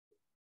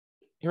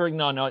hearing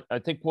none, I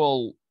think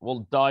we'll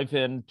dive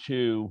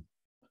into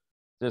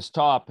this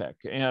topic.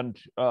 And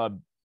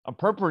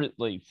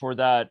appropriately for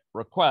that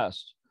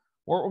request,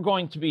 what we're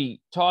going to be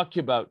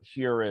talking about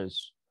here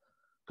is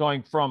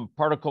going from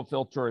particle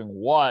filtering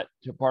what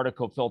to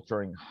particle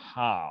filtering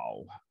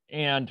how.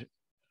 And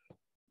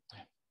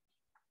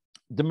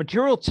the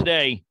material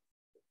today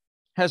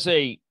has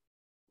a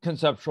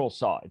conceptual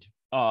side,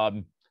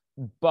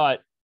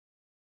 but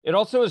it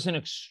also has an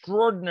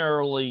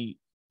extraordinarily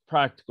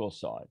practical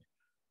side.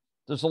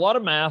 There's a lot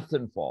of math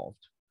involved,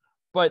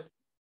 but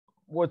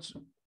what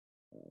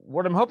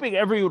I'm hoping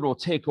everyone will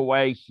take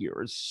away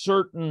here is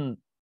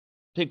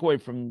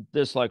takeaway from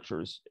this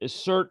lecture is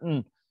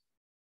certain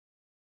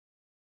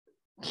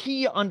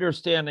key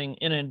understanding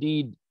and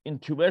indeed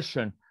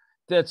intuition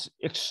that's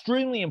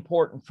extremely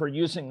important for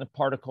using the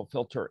particle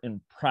filter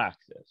in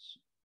practice.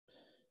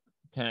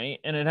 Okay,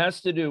 and it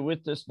has to do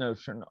with this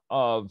notion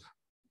of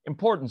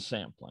importance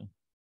sampling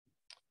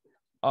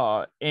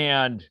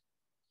and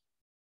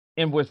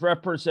with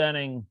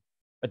representing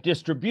a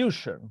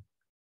distribution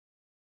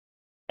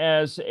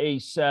as a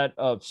set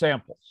of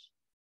samples.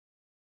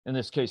 In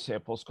this case,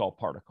 samples called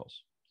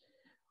particles.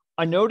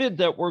 I noted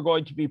that we're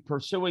going to be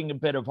pursuing a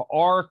bit of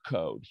R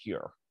code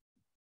here.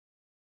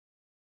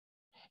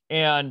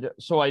 And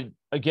so I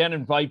again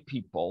invite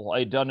people,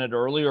 I'd done it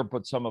earlier,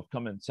 but some have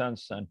come in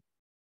since then.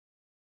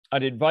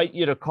 I'd invite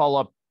you to call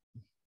up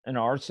an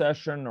R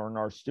session or an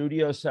R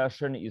studio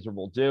session, either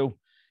will do,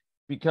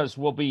 because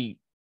we'll be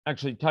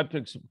actually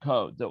typing some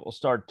code that will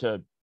start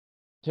to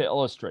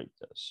illustrate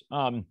this.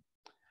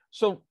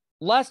 So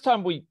last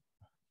time we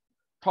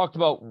talked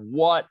about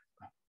what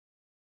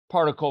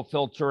particle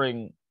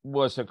filtering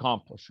was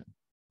accomplishing.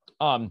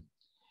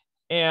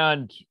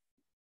 And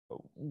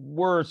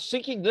we're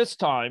seeking this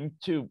time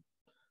to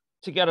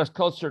get us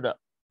closer to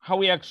how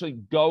we actually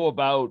go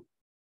about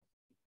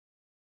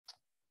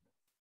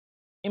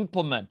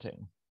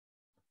implementing,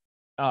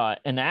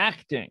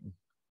 enacting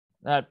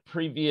that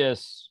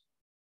previously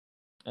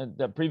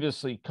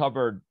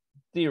covered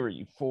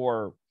theory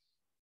for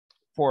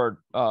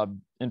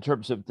in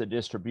terms of the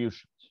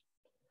distributions.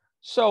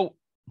 So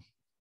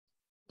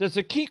there's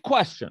a key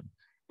question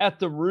at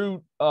the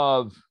root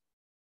of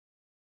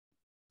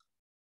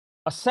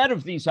a set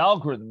of these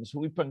algorithms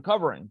we've been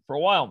covering for a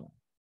while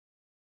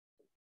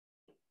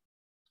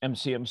now.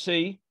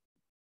 MCMC,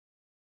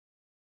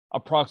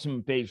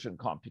 approximate Bayesian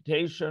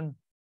computation,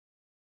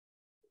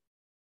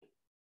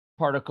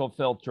 particle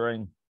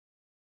filtering,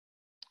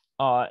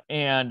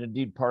 and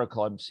indeed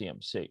particle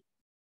MCMC.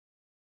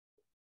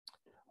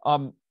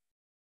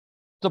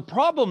 The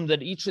problem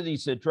that each of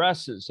these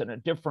addresses in a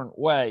different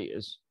way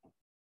is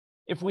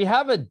if we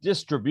have a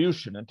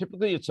distribution, and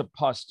typically it's a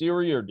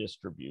posterior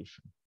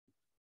distribution,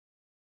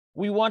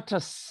 we want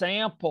to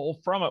sample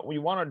from it. We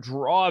want to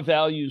draw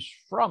values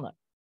from it.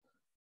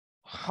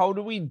 How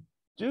do we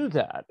do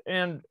that?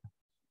 And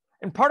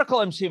in particle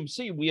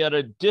MCMC, we had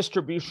a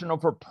distribution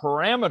over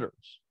parameters.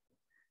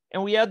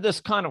 And we had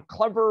this kind of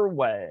clever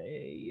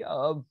way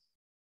of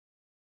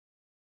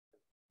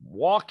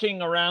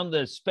walking around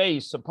the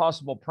space of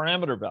possible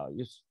parameter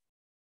values.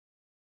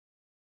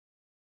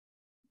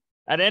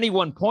 At any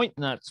one point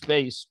in that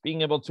space,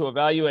 being able to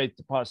evaluate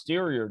the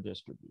posterior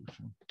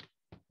distribution.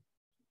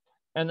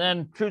 And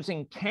then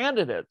choosing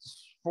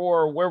candidates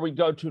for where we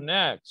go to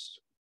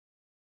next,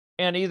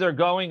 and either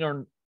going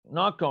or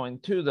not going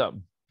to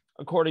them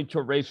according to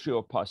a ratio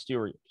of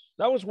posteriors.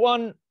 That was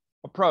one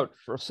approach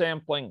for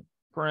sampling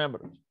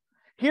parameters.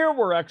 Here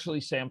we're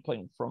actually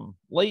sampling from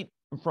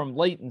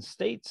latent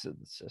states of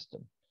the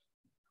system.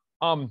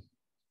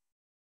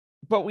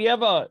 But we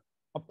have a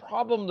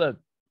problem that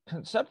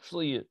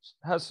conceptually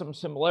has some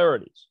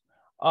similarities.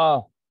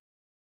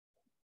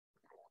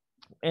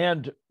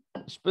 And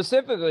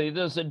specifically,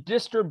 there's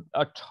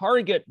a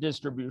target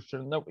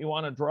distribution that we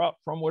want to draw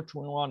from which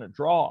we want to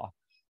draw.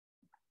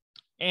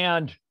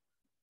 And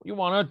we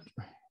want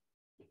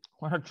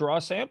to draw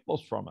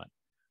samples from it.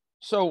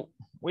 So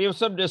we have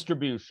some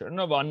distribution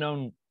of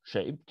unknown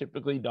shape,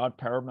 typically not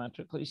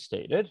parametrically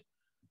stated.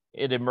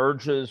 It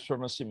emerges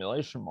from a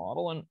simulation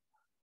model, and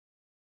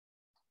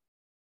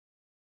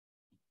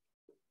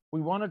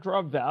we want to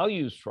draw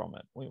values from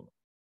it. We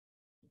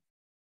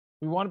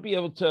want to be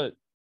able to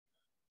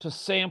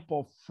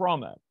sample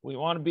from it. We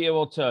want to be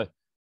able to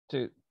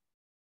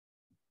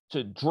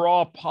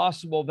draw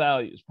possible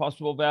values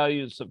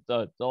of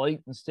the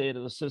latent state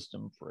of the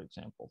system, for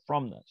example,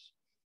 from this.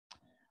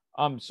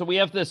 So we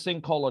have this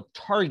thing called a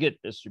target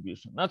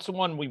distribution. That's the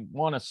one we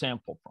want to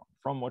sample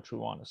from which we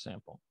want to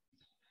sample.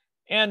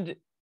 And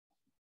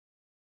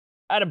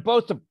at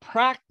both a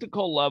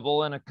practical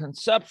level and a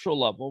conceptual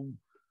level,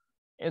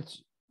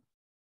 it's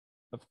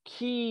of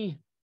key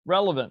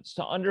relevance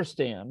to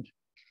understand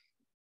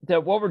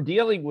that what we're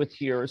dealing with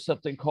here is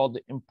something called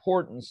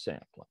importance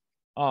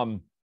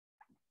sampling.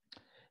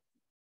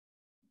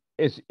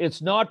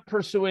 It's not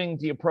pursuing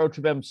the approach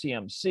of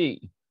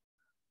MCMC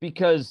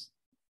because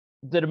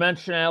the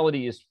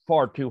dimensionality is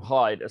far too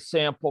high to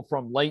sample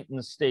from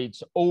latent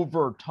states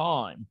over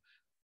time.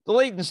 The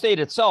latent state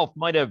itself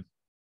might have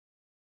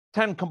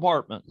 10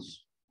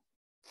 compartments,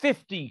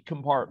 50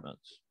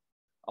 compartments,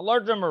 a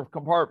large number of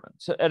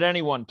compartments at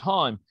any one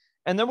time.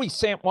 And then we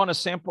want to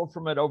sample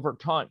from it over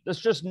time. There's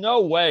just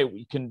no way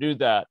we can do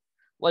that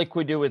like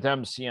we do with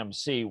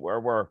MCMC,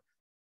 where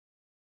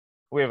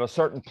we have a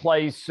certain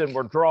place and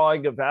we're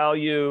drawing a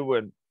value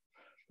and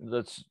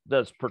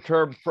that's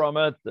perturbed from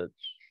it,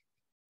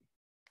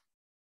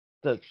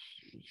 that's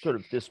sort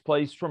of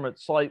displaced from it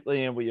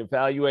slightly, and we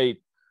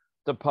evaluate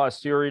the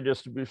posterior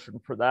distribution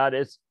for that.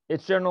 It's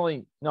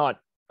generally not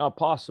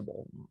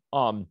possible.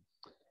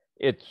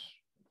 It's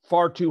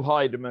far too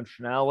high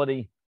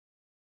dimensionality,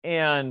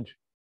 and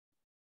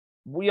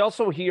we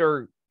also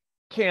here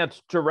can't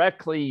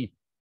directly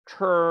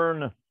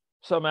turn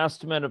some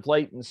estimate of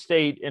latent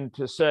state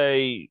into,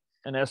 say,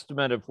 an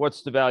estimate of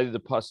what's the value of the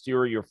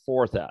posterior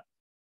for that.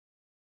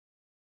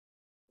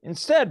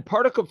 Instead,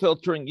 particle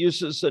filtering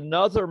uses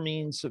another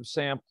means of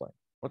sampling,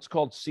 what's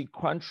called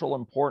sequential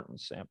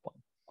importance sampling.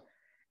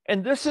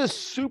 And this is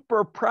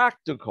super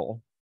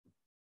practical.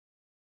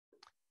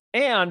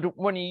 And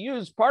when you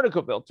use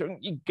particle filtering,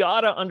 you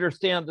got to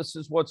understand this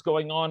is what's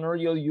going on, or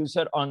you'll use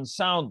it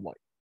unsoundly.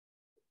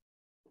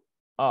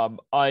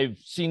 I've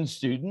seen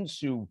students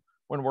who,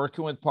 when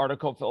working with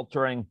particle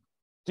filtering,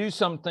 do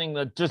something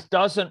that just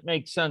doesn't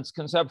make sense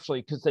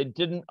conceptually because they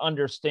didn't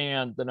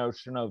understand the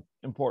notion of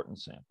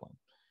importance sampling.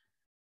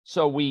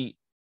 So we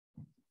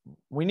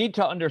need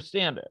to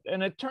understand it.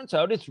 And it turns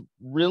out it's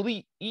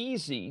really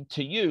easy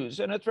to use,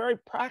 and it's very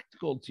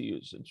practical to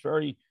use. It's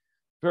very,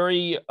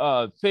 very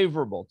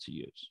favorable to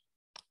use.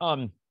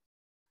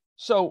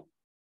 So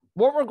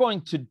what we're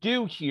going to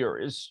do here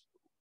is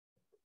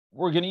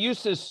we're going to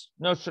use this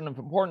notion of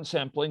importance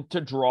sampling to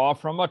draw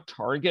from a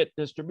target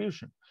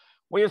distribution.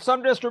 We have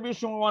some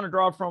distribution we want to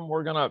draw from.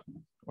 We're going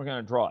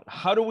to draw it.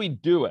 How do we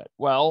do it?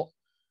 Well,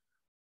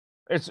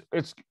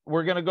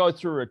 we're going to go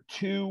through a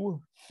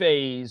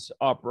two-phase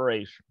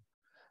operation.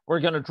 We're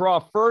going to draw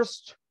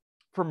first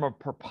from a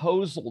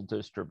proposal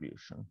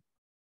distribution,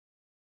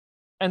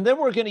 and then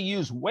we're going to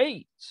use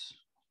weights,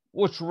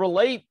 which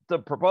relate the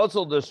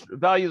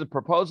value of the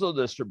proposal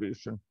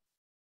distribution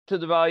to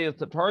the value of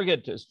the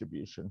target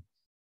distribution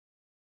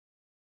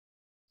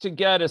to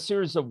get a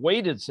series of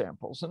weighted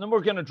samples. And then we're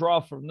going to draw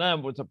from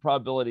them with the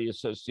probability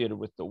associated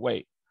with the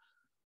weight.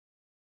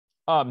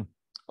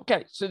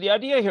 Okay, so the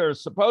idea here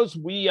is, suppose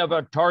we have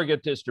a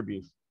target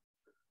distribution.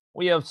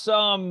 We have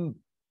some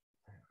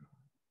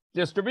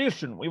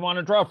distribution we want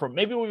to draw from.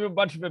 Maybe we have a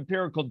bunch of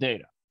empirical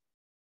data.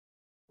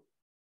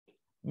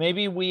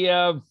 Maybe we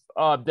have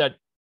that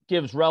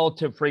gives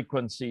relative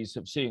frequencies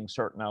of seeing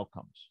certain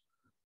outcomes.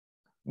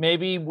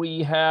 Maybe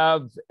we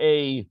have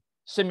a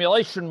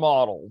simulation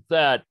model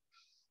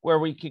where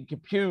we can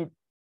compute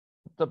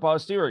the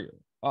posterior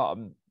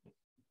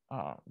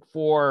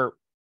for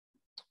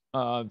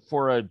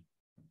a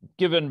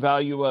given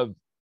value of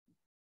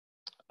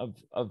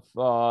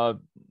the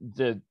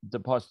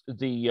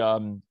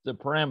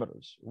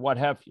parameters, what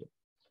have you.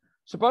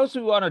 Suppose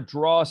we want to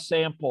draw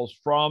samples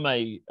from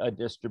a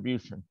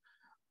distribution,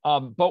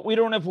 but we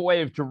don't have a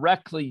way of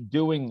directly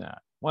doing that.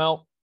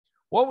 Well,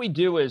 what we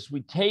do is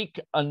we take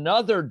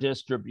another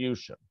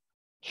distribution,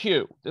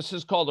 Q. This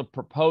is called a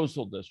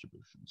proposal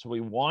distribution. So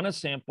we want to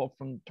sample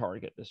from the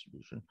target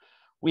distribution.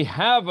 We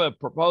have a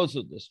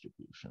proposal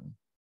distribution,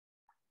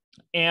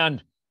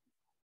 and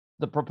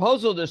the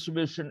proposal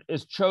distribution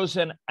is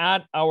chosen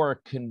at our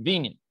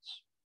convenience.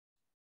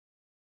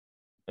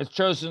 It's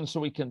chosen so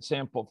we can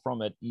sample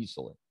from it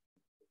easily.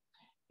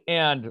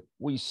 And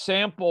we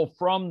sample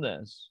from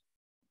this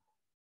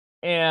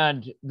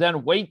and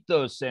then weight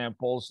those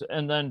samples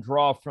and then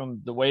draw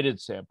from the weighted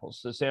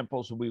samples. The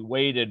samples will be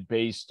weighted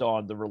based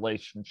on the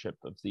relationship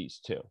of these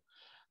two.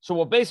 So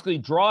we'll basically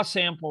draw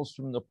samples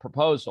from the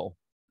proposal.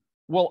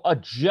 We'll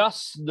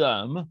adjust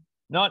them,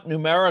 not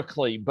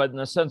numerically, but in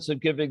the sense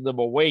of giving them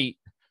a weight,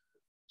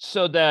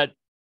 so that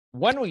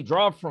when we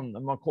draw from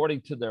them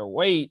according to their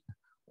weight,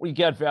 we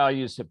get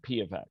values of P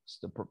of X,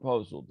 the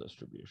proposal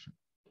distribution.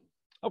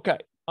 Okay,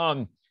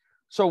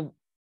 so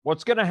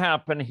what's going to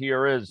happen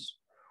here is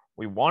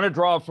we want to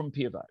draw from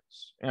P of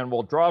X, and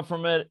we'll draw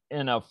from it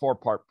in a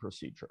four-part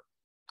procedure.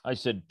 I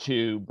said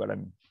two, but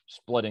I'm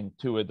splitting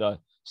two of the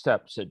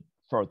steps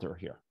further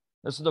here.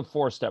 This is the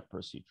four-step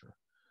procedure.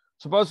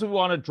 Suppose we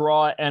want to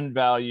draw n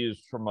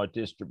values from a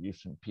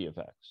distribution P of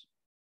X.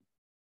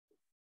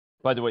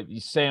 By the way,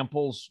 these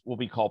samples will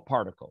be called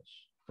particles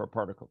for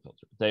particle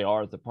filter. They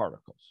are the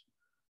particles.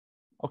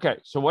 Okay,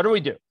 so what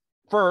do?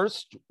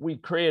 First, we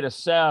create a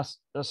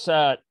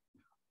set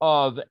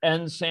of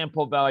n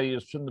sample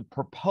values from the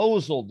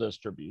proposal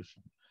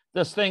distribution,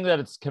 this thing that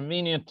it's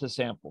convenient to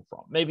sample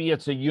from. Maybe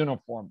it's a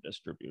uniform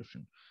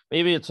distribution.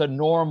 Maybe it's a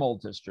normal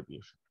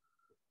distribution.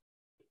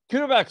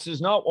 Q of X is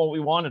not what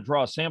we want to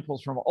draw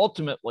samples from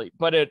ultimately,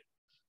 but it's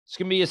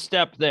going to be a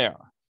step there.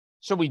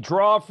 So we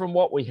draw from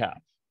what we have.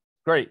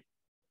 Great.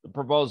 The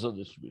proposal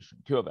distribution,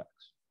 Q of X.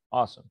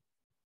 Awesome.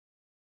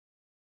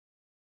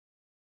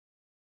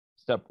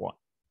 Step one.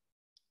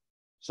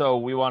 So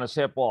we want to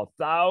sample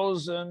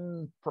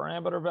 1,000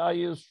 parameter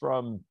values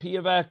from P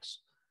of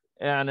X,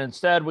 And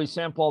instead, we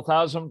sample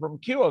 1,000 from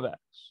Q of X.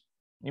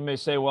 You may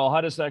say, well,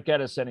 how does that get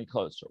us any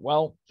closer?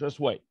 Well, just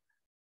wait.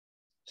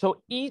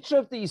 So each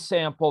of these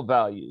sample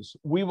values,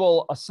 we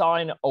will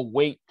assign a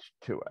weight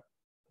to it.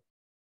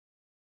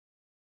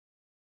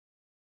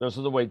 Those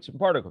are the weights in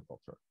particle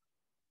filtering.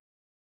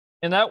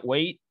 And that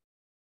weight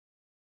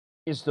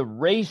is the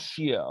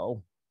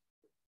ratio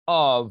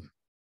of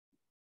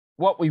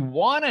what we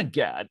want to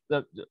get,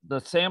 the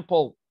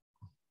sample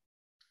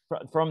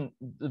from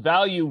the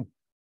value.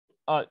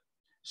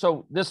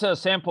 So this is a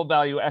sample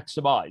value X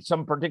sub I,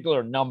 some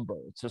particular number.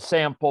 It's a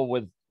sample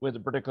with a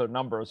particular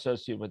number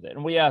associated with it.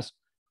 And we ask,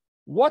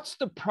 what's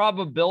the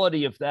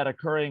probability of that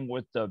occurring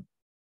with the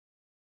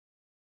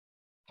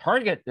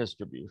target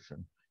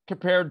distribution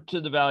compared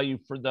to the value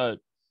for the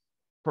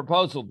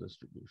proposal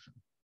distribution?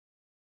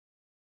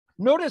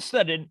 Notice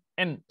that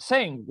in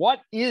saying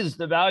what is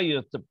the value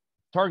of the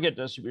target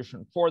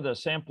distribution for the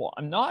sample,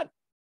 I'm not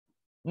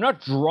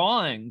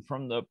drawing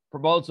from the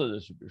proposal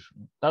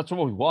distribution. That's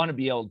what we want to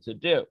be able to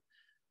do.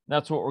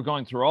 That's what we're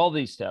going through all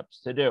these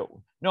steps to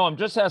do. No, I'm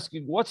just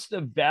asking, what's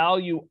the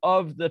value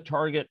of the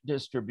target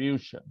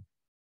distribution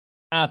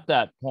at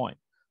that point?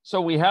 So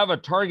we have a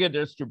target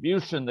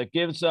distribution that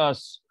gives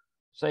us,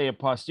 say, a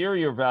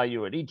posterior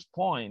value at each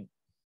point,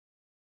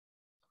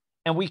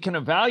 and we can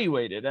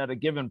evaluate it at a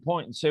given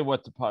point and say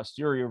what the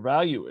posterior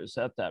value is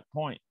at that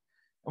point.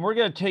 And we're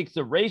going to take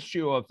the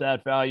ratio of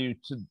that value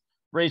to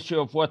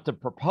ratio of what the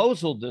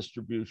proposal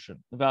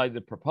distribution, the value of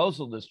the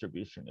proposal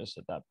distribution is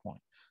at that point.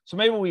 So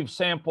maybe we've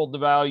sampled the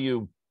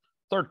value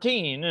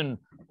 13 and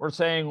we're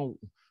saying,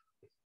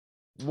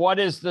 what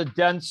is the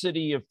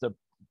density of the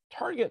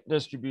target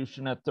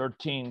distribution at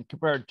 13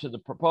 compared to the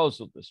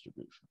proposal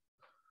distribution?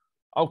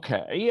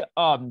 Okay,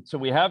 so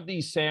we have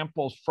these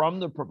samples from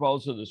the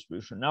proposal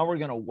distribution. Now we're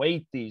going to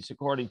weight these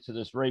according to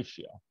this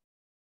ratio.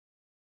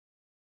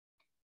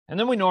 And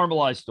then we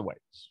normalize the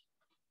weights.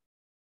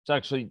 It's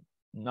actually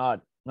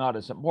not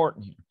as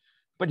important here.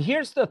 But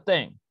here's the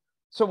thing.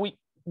 So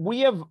we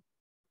have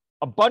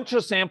a bunch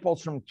of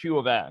samples from Q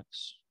of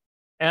X,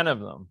 N of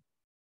them.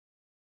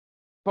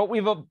 But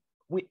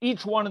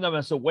each one of them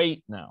has a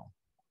weight now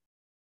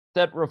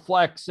that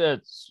reflects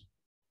its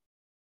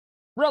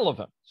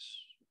relevance,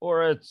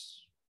 or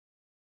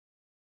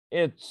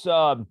it's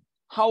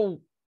how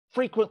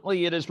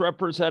frequently it is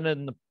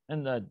represented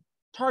in the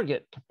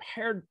target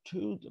compared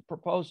to the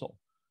proposal.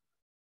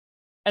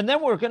 And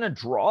then we're going to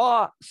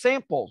draw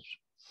samples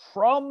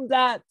from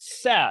that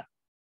set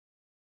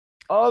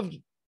of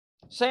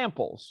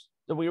samples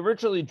that we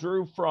originally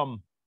drew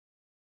from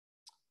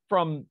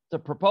the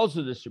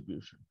proposal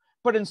distribution.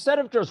 But instead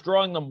of just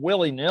drawing them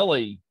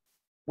willy-nilly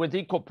with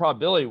equal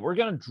probability, we're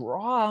going to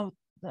draw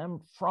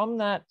them from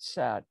that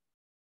set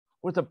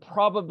with a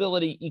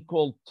probability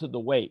equal to the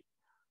weight.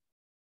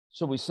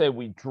 So we say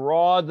we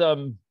draw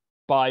them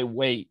by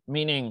weight,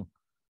 meaning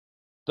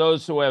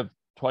those who have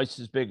twice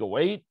as big a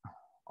weight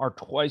are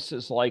twice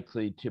as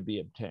likely to be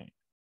obtained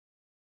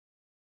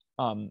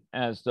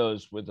as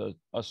those with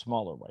a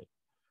smaller weight.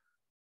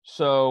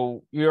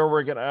 So here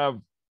we're going to have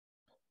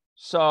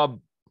sub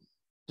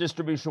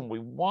distribution we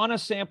want to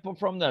sample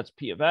from, that's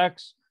P of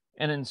X.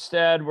 And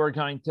instead, we're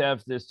going to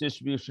have this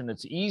distribution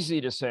that's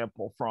easy to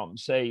sample from,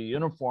 say,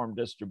 uniform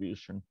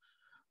distribution.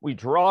 We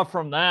draw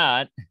from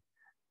that,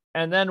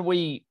 and then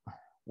we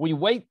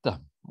weight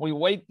them. We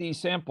weight these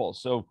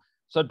samples. So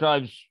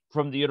sometimes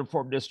from the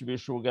uniform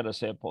distribution, we'll get a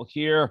sample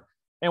here,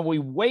 and we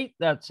weight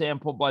that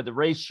sample by the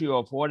ratio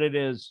of what it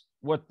is,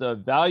 what the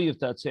value of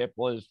that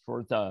sample is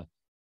for the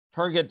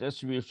target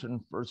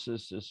distribution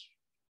versus this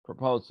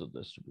proposal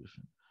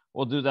distribution.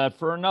 We'll do that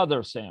for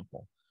another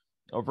sample.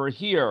 Over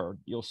here,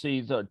 you'll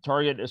see the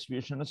target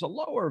distribution is a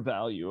lower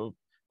value,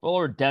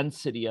 lower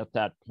density at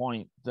that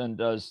point than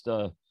does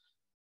the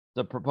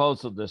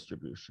proposal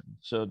distribution.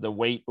 So the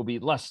weight will be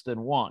less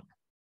than 1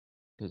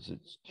 because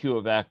it's Q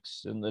of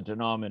X in the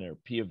denominator,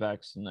 P of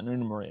X in the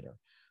numerator.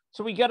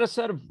 So we get a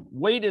set of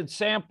weighted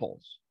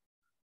samples.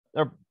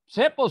 They're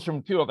samples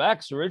from Q of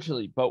X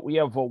originally, but we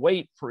have a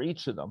weight for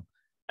each of them.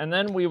 And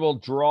then we will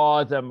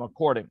draw them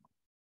accordingly.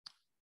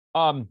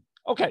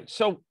 Okay,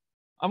 so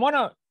I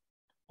want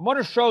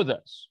to show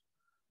this.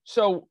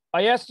 So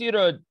I asked you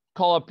to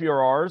call up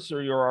your R's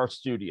or your R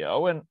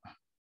Studio, and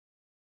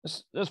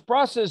this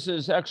process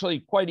is actually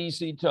quite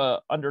easy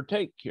to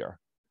undertake here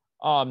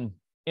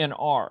in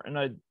R, and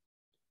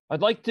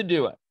I'd like to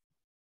do it.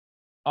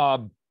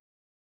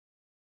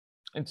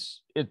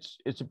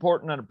 It's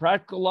important at a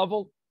practical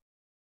level.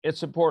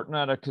 It's important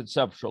at a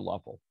conceptual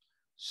level.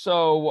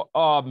 So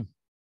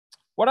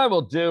what I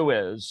will do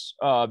is,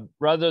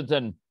 rather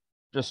than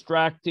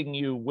distracting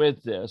you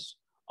with this,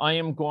 I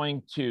am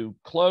going to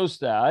close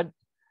that,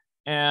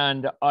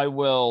 and I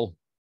will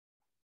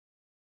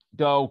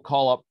go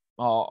call up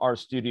our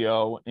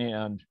studio,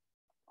 and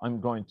I'm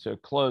going to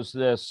close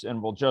this,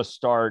 and we'll just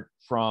start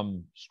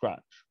from scratch,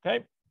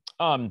 okay?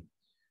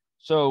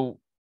 So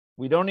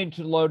we don't need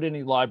to load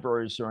any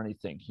libraries or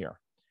anything here.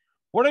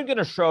 What I'm going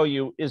to show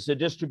you is the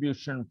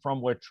distribution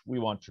from which we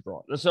want to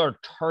draw. This is our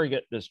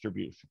target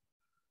distribution.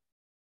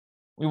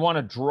 We want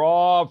to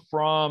draw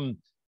from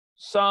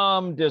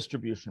some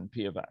distribution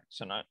P of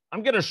X. And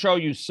I'm going to show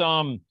you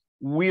some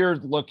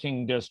weird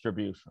looking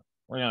distribution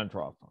we're going to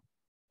draw from.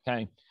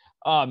 Okay.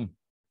 I'm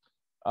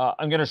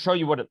going to show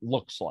you what it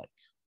looks like.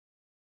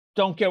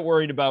 Don't get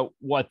worried about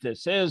what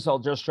this is. I'll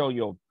just show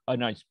you a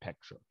nice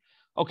picture.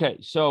 Okay.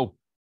 So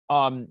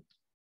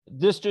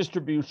this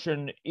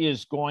distribution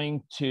is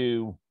going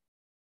to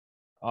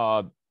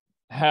have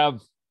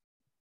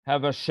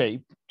a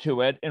shape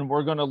to it, and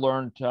we're going to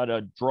learn how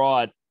to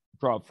draw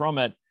from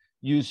it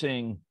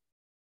using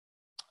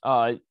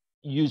this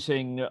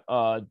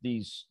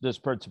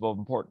principle of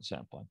importance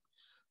sampling.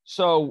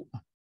 So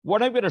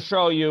what I'm going to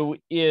show you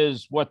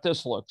is what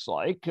this looks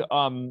like.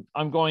 I'm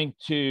going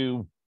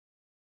to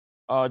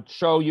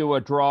show you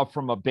a draw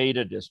from a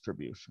beta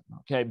distribution.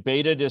 Okay,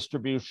 beta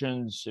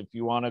distributions, if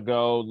you want to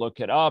go look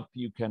it up,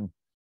 you can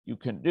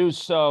do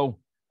so.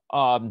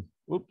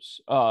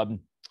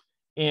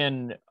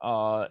 In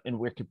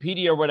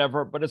Wikipedia or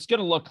whatever, but it's going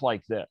to look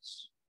like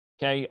this.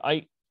 Okay,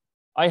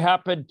 I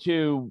happen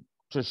to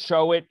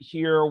show it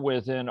here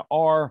within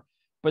R,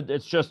 but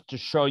it's just to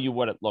show you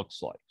what it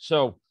looks like.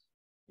 So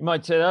you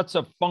might say that's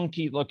a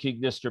funky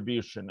looking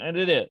distribution, and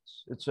it is.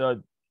 It's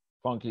a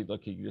funky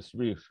looking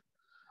distribution.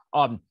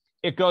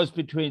 It goes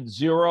between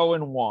 0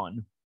 and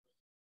 1,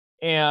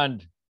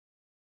 and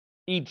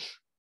each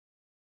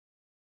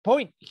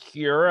point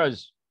here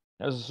has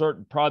a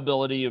certain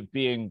probability of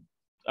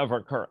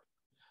occurring.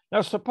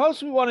 Now,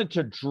 suppose we wanted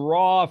to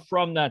draw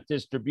from that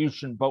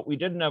distribution, but we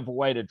didn't have a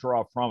way to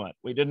draw from it.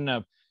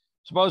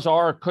 Suppose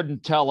R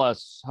couldn't tell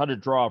us how to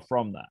draw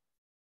from that.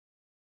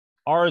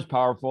 R is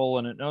powerful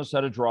and it knows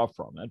how to draw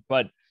from it,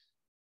 but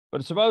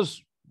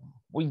suppose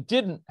we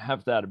didn't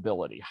have that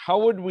ability. How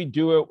would we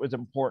do it with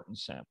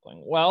importance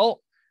sampling?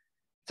 Well,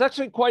 it's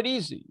actually quite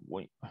easy.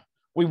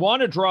 We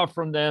want to draw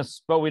from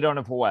this, but we don't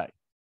have a way.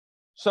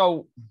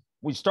 So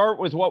we start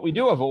with what we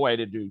do have a way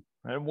to do.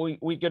 And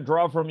we could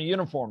draw from a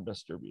uniform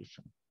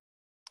distribution.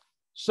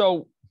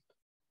 So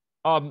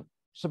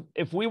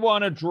if we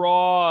want to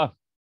draw,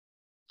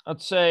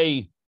 let's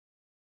say,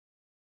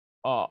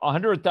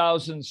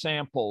 100,000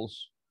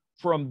 samples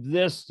from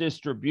this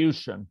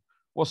distribution,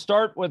 we'll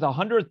start with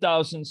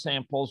 100,000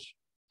 samples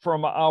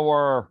from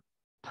our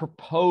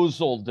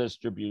proposal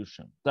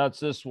distribution.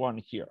 That's this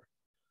one here,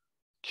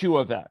 Q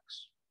of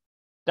X.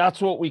 That's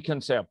what we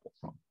can sample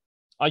from,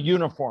 a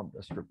uniform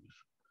distribution.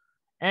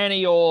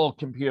 Any old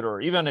computer,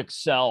 even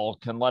Excel,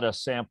 can let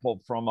us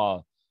sample from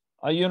a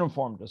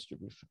uniform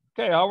distribution.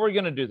 Okay, how are we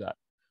going to do that?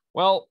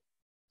 Well,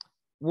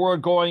 we're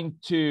going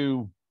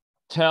to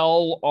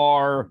tell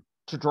R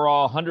to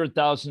draw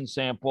 100,000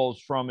 samples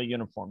from a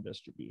uniform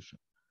distribution.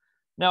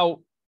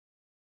 Now,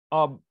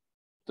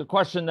 the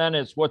question then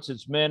is, what's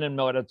its min and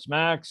what's its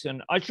max?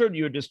 And I showed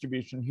you a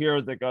distribution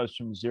here that goes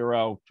from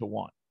 0 to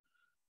 1.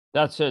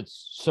 That's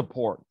its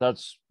support.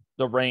 That's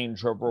the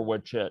range over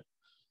which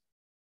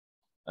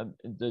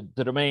the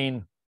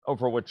domain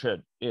over which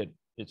it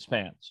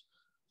spans.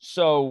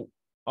 So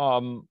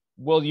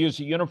we'll use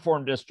a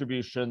uniform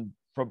distribution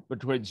from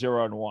between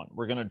 0 and 1.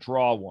 We're going to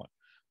draw one.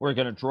 We're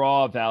going to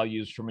draw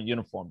values from a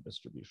uniform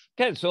distribution.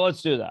 Okay, so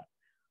let's do that.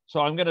 So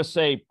I'm going to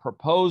say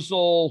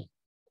proposal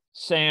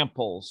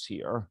samples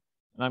here,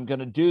 and I'm going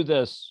to do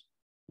this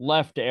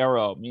left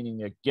arrow,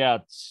 meaning it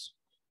gets,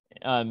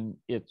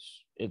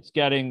 it's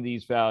getting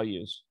these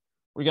values.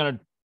 We're going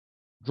to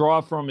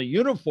draw from a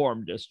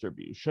uniform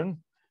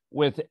distribution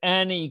with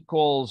n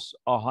equals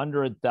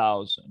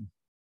 100,000.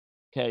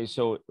 Okay,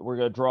 so we're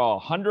going to draw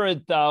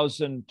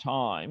 100,000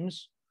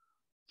 times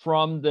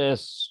from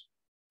this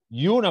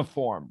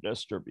uniform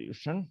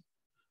distribution.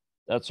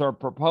 That's our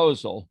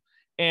proposal.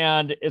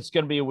 And it's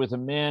going to be with a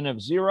min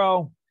of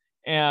 0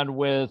 and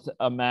with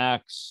a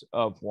max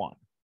of 1.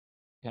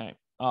 Okay.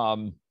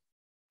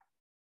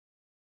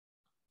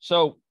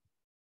 So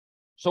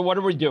what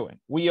are we doing?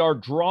 We are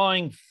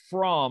drawing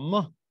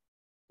from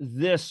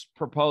this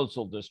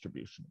proposal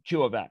distribution,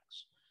 Q of X.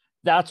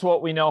 That's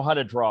what we know how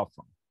to draw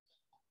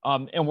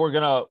from. And we're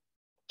going to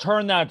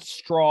turn that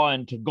straw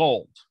into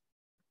gold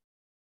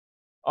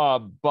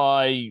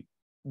by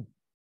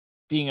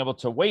being able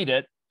to weight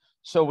it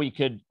so we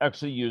could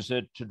actually use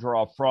it to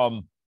draw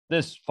from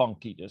this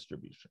funky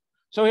distribution.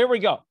 So here we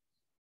go.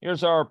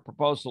 Here's our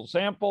proposal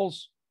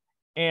samples,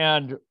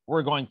 and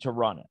we're going to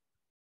run it.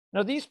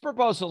 Now, these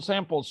proposal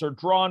samples are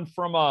drawn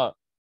from a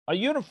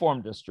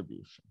uniform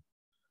distribution.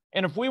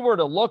 And if we were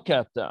to look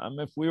at them,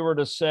 if we were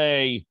to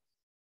say,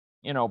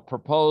 you know,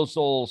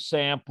 proposal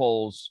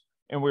samples,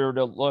 and we were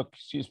to look,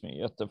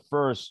 at the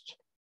first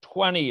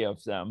 20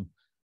 of them,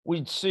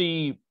 we'd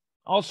see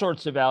all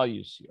sorts of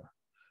values here.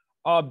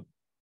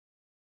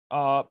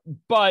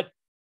 But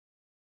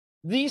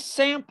these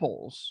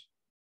samples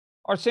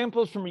are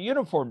samples from a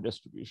uniform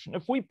distribution.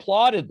 If we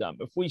plotted them,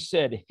 if we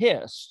said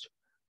hist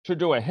to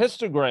do a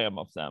histogram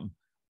of them,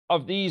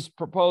 of these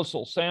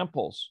proposal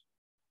samples,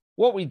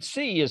 what we'd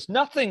see is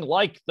nothing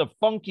like the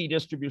funky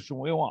distribution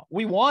we want.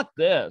 We want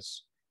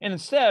this. And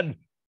instead,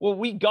 what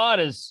we got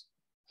is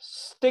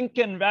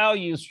stinking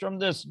values from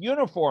this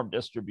uniform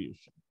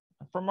distribution.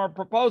 from our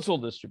proposal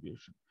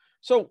distribution.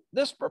 So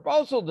this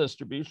proposal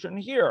distribution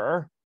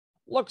here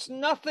looks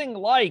nothing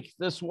like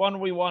this one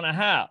we want to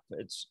have.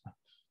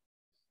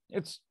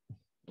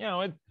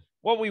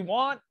 What we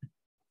want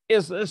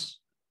is this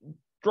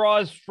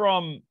draws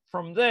from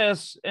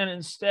this, and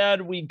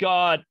instead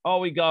all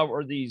we got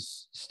were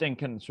these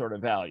stinking sort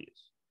of values.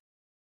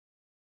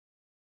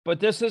 But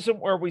this isn't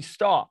where we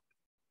stop.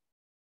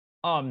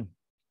 We're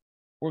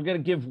going to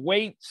give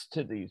weights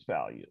to these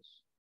values.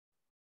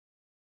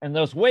 And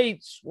those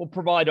weights will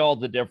provide all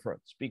the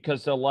difference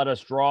because they'll let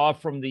us draw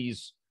from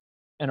these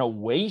in a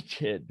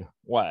weighted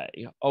way,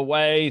 a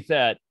way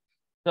that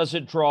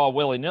doesn't draw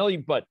willy-nilly,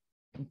 but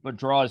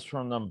draws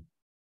from them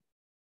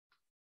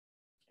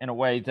in a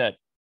way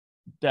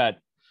that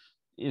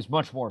is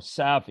much more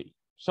savvy.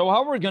 So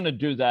how are we going to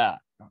do that?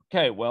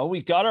 Okay, well,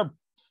 we've got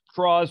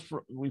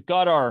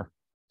our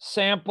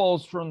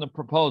samples from the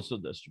proposal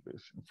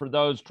distribution. For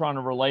those trying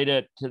to relate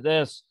it to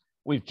this,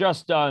 we've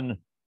just done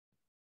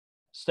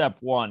step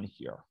one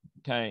here,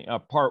 okay,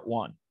 part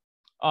one.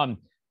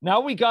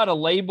 Now we got to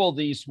label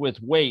these with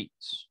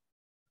weights.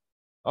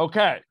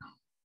 Okay,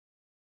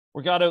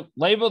 we got to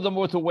label them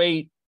with a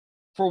weight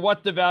for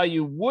what the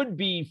value would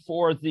be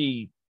for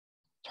the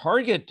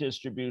target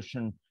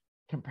distribution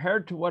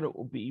compared to what it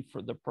will be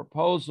for the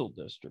proposal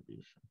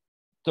distribution,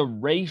 the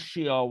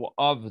ratio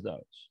of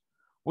those.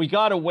 We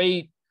got to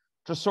weight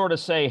to sort of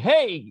say,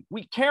 hey,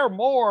 we care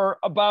more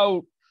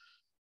about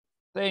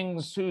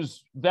things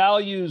whose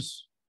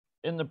values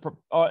in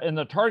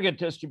the target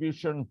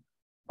distribution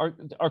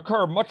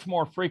occur much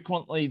more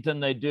frequently than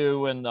they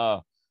do in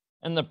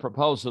the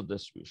proposal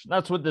distribution.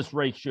 That's what this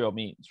ratio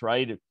means,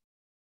 right?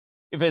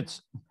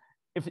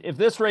 If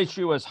this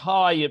ratio is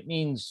high, it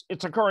means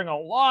it's occurring a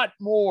lot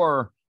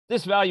more.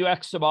 This value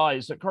x sub I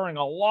is occurring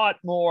a lot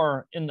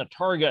more in the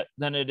target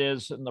than it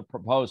is in the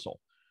proposal.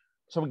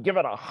 So we give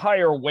it a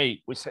higher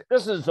weight. We say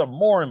this is a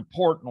more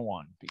important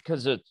one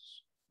because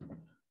it's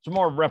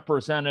more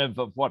representative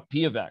of what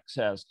P of x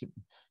has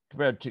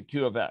compared to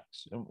Q of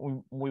x.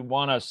 And we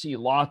want to see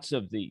lots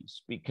of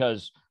these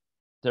because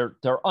they're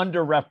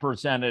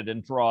underrepresented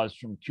in draws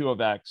from Q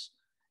of x,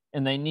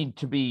 and they need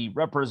to be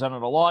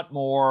represented a lot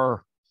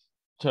more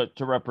to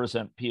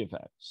represent P of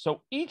x.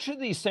 So each of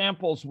these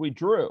samples we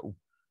drew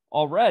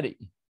already,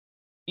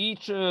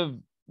 each of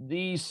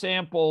these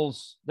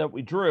samples that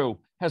we drew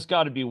has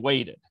got to be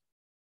weighted.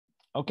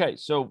 Okay,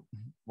 so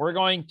we're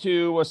going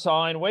to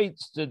assign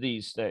weights to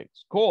these things.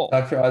 Cool.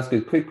 Dr. Ask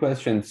a quick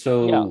question.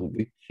 So yeah,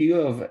 the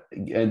Q of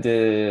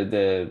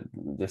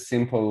the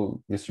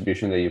simple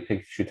distribution that you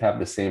picked should have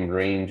the same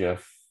range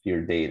of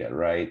your data,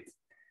 right?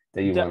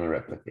 That you want to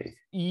replicate.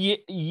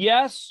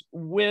 Yes,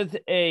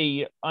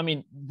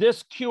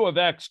 this Q of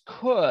x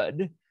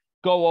could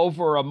go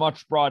over a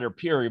much broader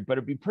period, but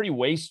it'd be pretty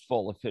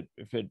wasteful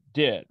if it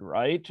did,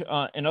 right?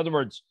 In other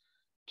words,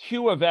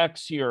 Q of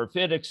x here, if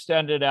it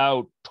extended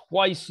out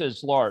twice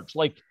as large,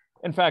 like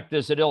in fact,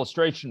 there's an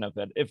illustration of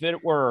it. If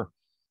it were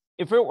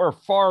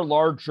far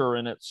larger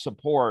in its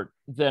support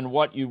than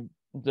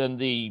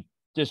the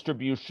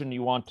distribution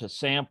you want to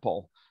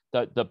sample,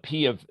 the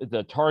P of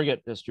the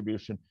target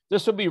distribution,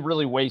 this would be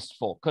really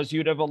wasteful because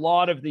you'd have a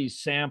lot of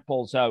these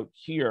samples out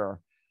here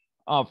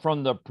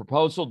from the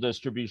proposal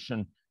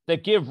distribution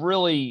that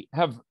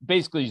have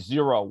basically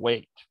zero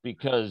weight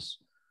because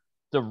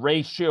the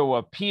ratio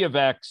of P of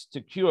x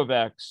to Q of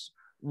x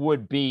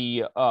would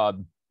be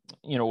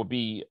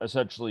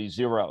essentially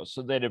zero.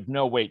 So they'd have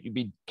no weight. You'd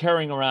be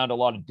carrying around a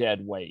lot of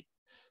dead weight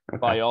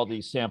by all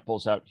these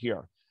samples out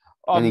here.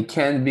 And it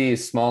can be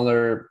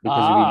smaller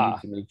because we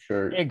need to make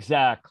sure.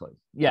 Exactly.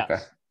 Yes.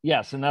 Okay.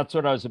 Yes. And that's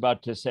what I was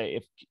about to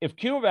say. If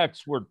Q of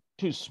x were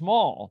too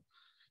small,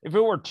 if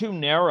it were too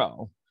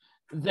narrow,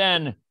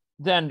 then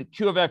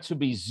Q of x would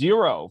be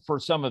zero for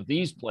some of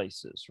these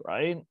places,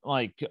 right?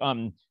 Like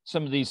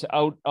some of these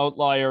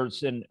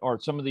outliers or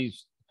some of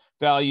these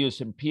values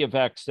in P of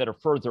x that are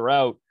further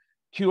out,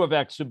 Q of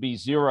x would be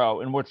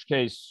zero, in which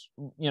case,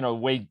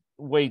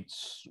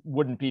 weights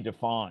wouldn't be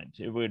defined.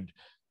 It would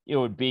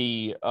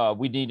be,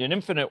 we need an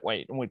infinite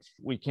weight, which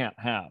we can't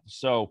have.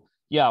 So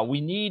yeah,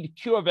 we need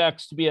Q of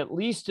x to be at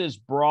least as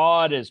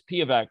broad as P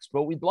of x,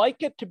 but we'd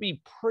like it to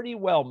be pretty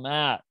well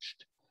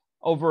matched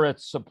over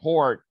its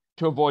support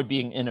to avoid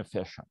being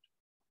inefficient,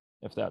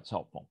 if that's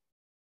helpful.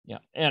 Yeah,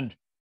 and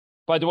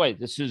by the way,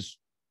 this is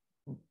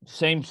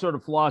same sort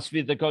of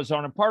philosophy that goes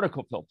on in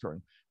particle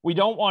filtering. We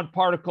don't want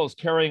particles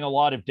carrying a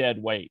lot of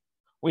dead weight.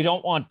 We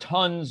don't want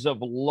tons of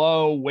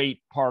low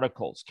weight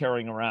particles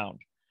carrying around.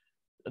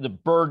 The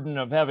burden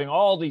of having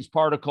all these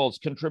particles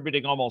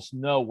contributing almost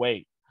no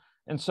weight.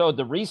 And so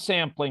the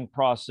resampling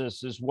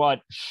process is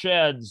what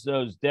sheds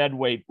those dead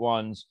weight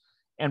ones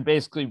and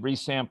basically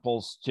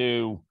resamples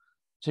to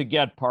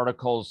get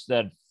particles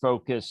that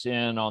focus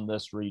in on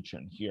this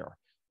region here,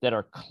 that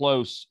are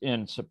close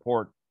in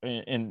support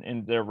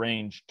in their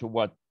range to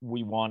what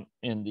we want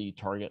in the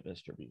target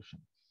distribution.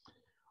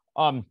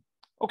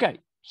 Okay,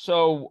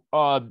 so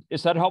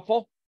is that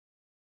helpful?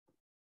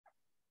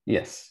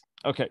 Yes.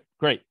 Okay,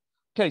 great.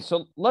 Okay,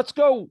 so let's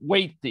go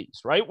weight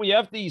these, right? We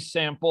have these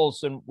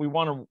samples and we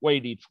want to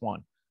weight each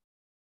one.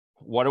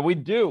 What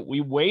do? We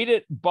weight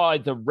it by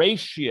the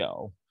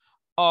ratio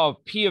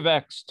of P of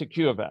X to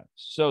Q of X.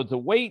 So the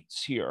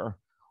weights here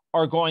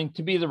are going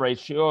to be the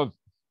ratio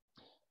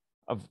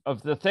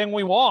of the thing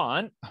we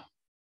want,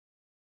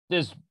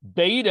 this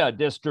beta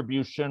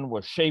distribution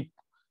with shape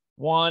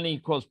 1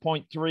 equals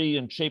 0.3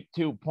 and shape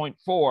 2,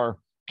 0.4,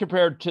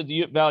 compared to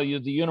the value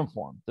of the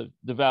uniform,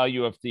 the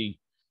value of the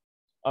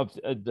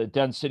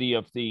density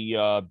of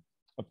the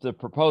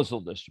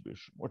proposal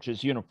distribution, which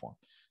is uniform.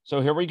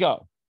 So here we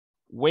go.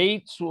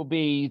 Weights will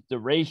be the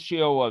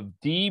ratio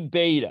of d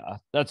beta,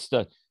 that's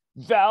the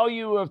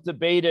value of the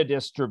beta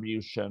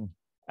distribution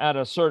at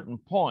a certain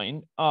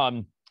point.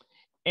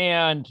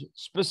 And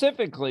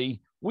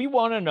specifically, we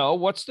want to know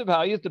what's the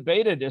value of the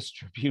beta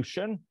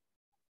distribution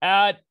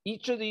at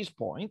each of these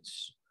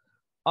points,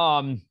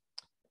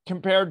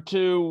 compared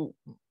to,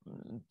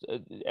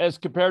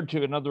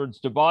 in other words,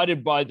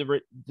 divided by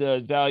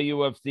the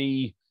value of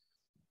the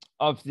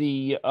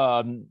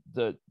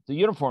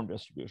uniform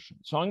distribution.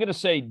 So I'm going to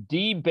say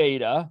d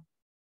beta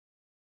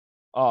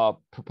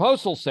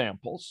proposal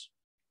samples.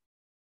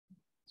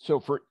 So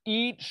for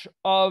each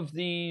of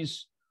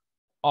these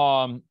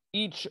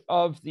x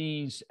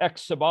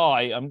sub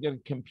I, I'm going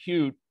to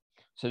compute.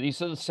 So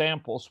these are the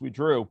samples we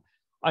drew.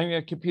 I'm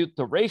going to compute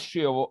the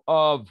ratio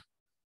of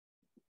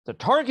the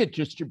target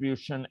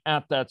distribution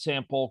at that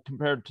sample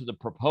compared to the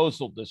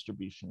proposal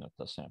distribution at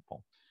the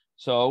sample.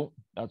 So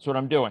that's what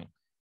I'm doing.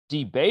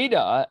 D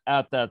beta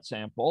at that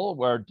sample,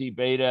 where D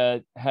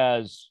beta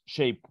has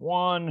shape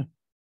 1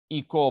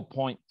 equal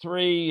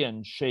 0.3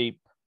 and shape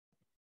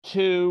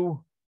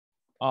 2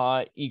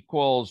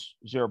 equals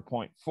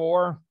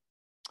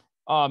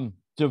 0.4,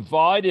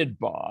 divided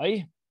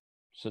by,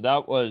 so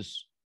that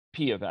was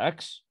P of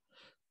X.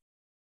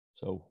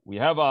 So we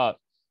have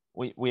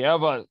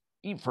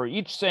for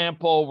each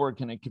sample, we're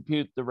going to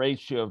compute the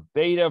ratio of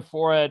beta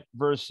for it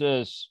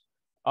versus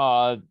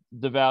the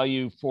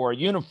value for a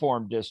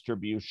uniform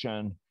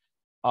distribution.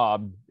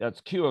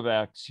 That's Q of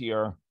X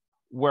here,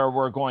 where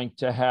we're going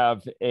to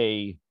have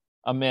a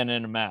min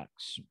and a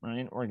max,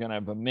 right? We're going to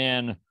have a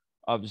min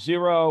of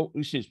 0,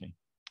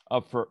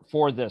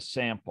 for this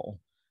sample.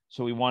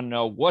 So we want to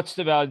know what's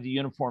the value of the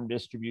uniform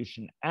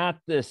distribution at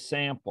this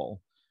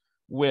sample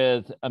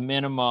with a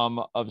minimum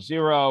of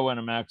 0 and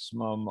a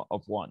maximum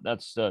of 1.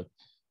 That's the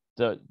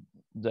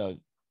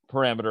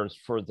parameters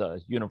for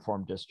the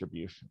uniform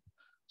distribution.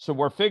 So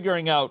we're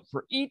figuring out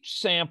for each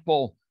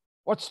sample,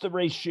 what's the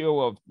ratio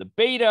of the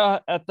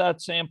beta at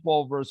that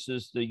sample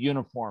versus the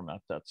uniform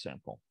at that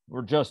sample.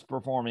 We're just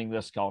performing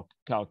this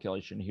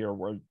calculation here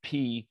where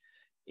P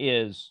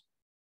is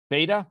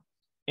beta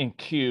and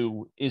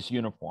Q is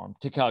uniform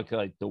to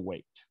calculate the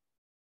weight.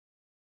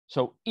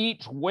 So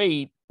each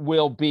weight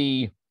will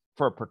be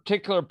for a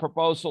particular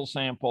proposal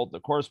sample, the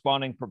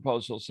corresponding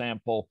proposal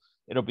sample,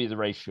 it'll be the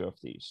ratio of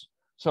these.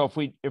 So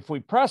if we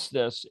press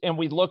this and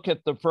we look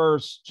at the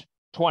first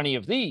 20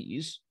 of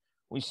these,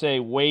 we say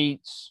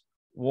weights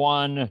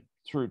 1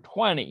 through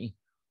 20.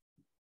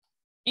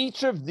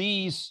 Each of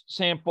these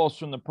samples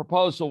from the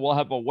proposal will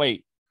have a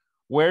weight.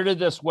 Where did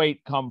this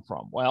weight come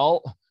from?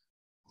 Well,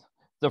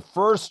 the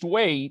first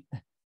weight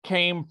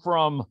came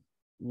from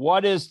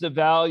what is the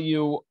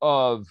value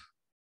of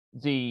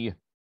the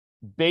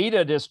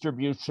beta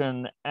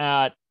distribution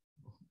at,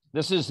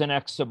 this is an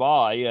x sub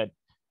I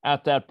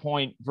at that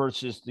point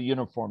versus the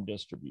uniform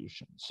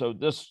distribution. So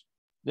this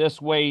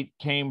weight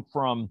came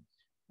from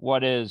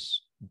what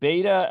is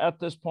beta at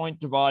this point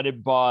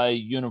divided by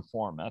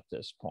uniform at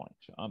this point.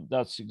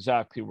 That's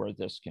exactly where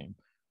this came.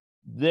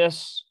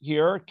 This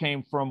here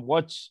came from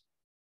what's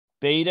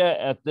beta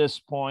at this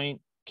point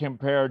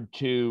compared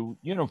to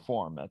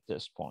uniform at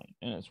this point,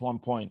 and it's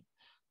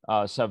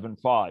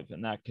 1.75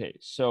 in that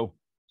case.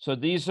 So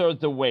these are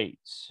the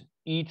weights.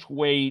 Each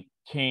weight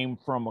came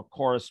from a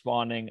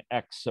corresponding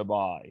x sub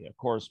I, a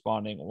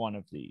corresponding one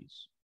of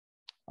these.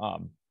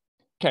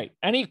 Okay,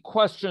 any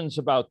questions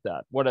about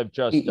that, what I've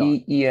just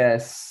done?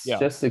 Yes, yeah.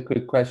 Just a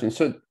quick question.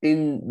 So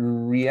in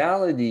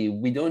reality,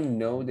 we don't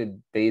know the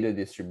beta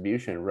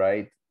distribution,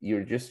 right?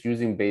 You're just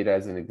using beta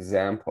as an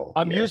example.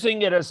 I'm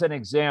using it as an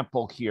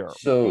example here.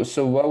 So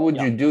what would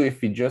you do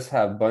if you just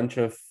have a bunch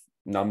of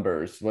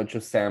numbers, bunch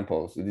of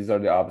samples? These are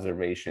the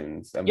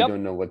observations, and we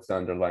don't know what's the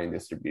underlying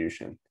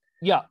distribution.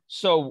 Yeah,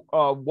 so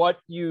what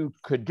you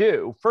could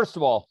do, first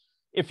of all,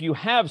 if you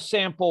have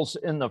samples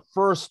in the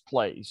first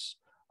place,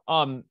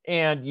 and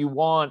you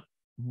want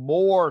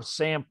more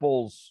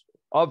samples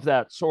of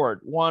that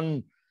sort,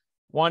 one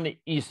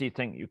easy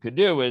thing you could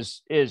do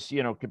is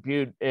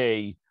compute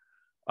a,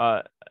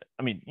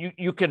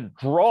 you can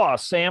draw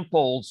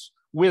samples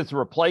with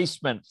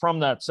replacement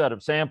from that set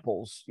of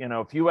samples.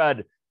 If you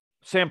had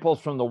samples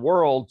from the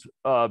world,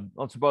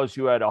 let's suppose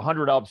you had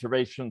 100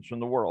 observations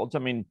from the world.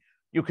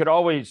 You could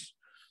always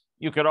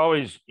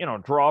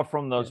draw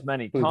from those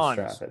many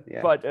times.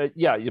 But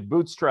you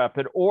bootstrap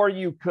it, or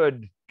you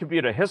could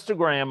compute a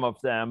histogram of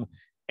them,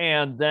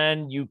 and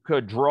then you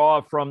could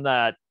draw from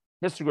that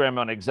histogram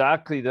on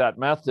exactly that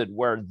method,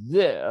 where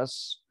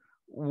this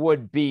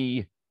would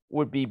be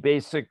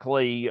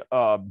basically,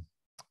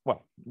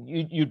 well,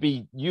 you'd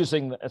be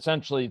using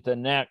essentially the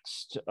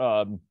next,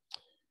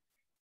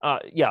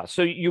 yeah.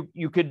 So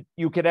you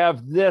could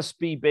have this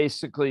be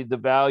basically the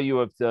value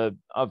of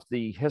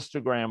the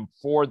histogram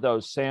for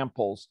those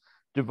samples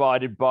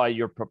divided by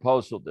your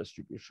proposal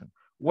distribution.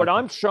 What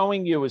I'm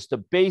showing you is the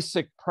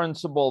basic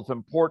principle of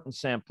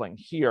importance sampling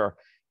here.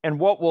 And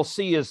what we'll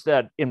see is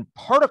that in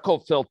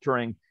particle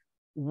filtering,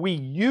 we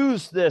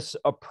use this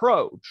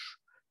approach.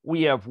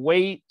 We have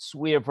weights,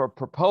 we have a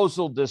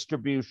proposal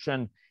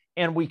distribution,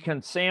 and we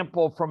can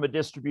sample from a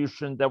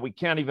distribution that we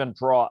can't even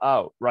draw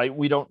out, right?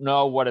 We don't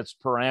know what its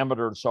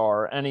parameters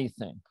are or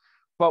anything.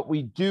 But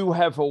we do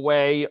have a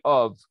way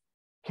of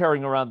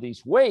carrying around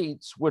these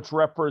weights, which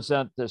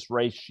represent this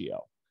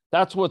ratio.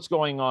 That's what's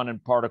going on in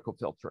particle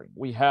filtering.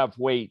 We have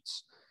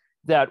weights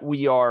that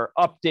we are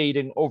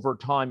updating over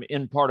time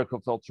in particle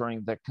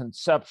filtering that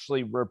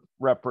conceptually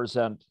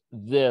represent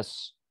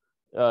this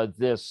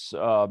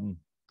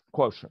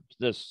quotient,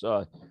 this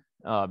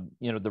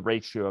the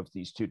ratio of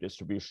these two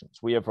distributions.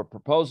 We have a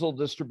proposal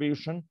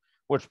distribution,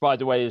 which, by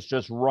the way, is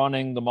just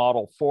running the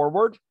model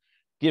forward,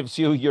 gives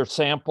you your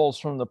samples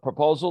from the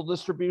proposal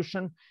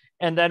distribution,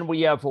 and then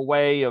we have a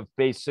way of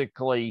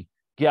basically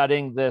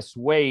getting this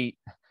weight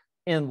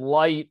in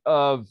light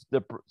of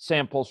the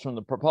samples from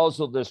the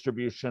proposal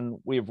distribution.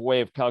 We have a way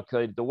of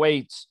calculating the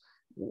weights,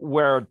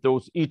 where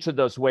each of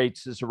those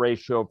weights is a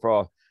ratio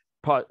of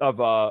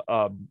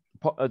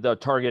the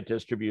target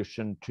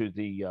distribution to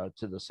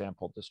the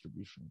sample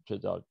distribution, to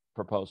the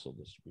proposal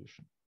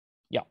distribution.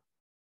 Yeah.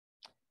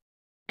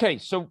 Okay,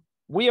 so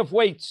we have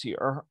weights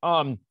here,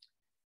 and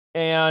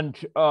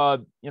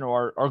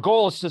our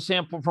goal is to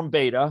sample from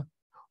beta.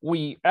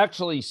 We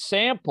actually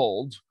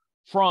sampled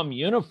from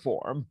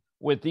uniform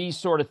with these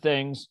sort of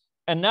things,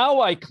 and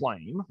now I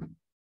claim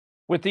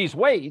with these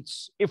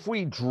weights, if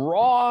we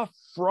draw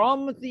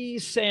from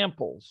these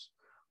samples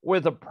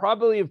with a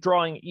probability of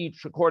drawing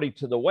each according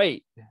to the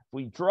weight, if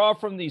we draw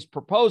from these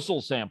proposal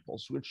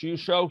samples, which you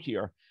show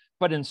here,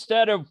 but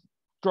instead of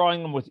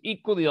drawing them with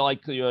equally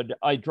likelihood,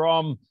 I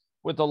draw them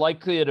with the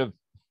likelihood of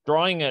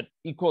drawing it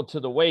equal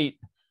to the weight,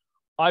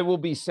 I will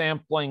be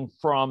sampling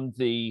from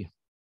the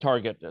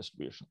target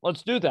distribution.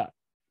 Let's do that.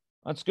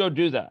 Let's go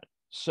do that.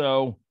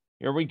 So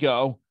here we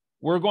go.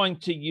 We're going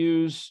to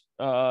use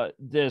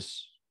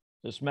this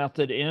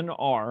method in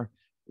R,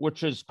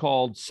 which is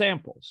called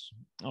samples,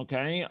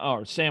 okay,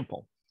 or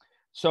sample.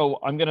 So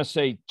I'm going to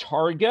say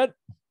target,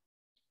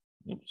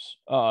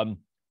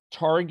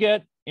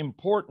 target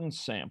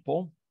importance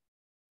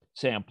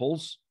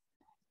samples.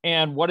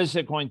 And what is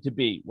it going to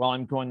be? Well,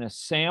 I'm going to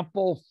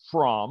sample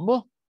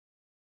from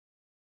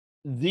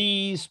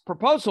these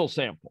proposal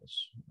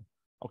samples.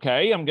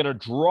 Okay, I'm going to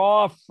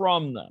draw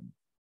from them.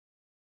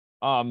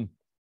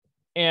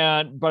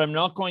 But I'm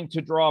not going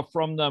to draw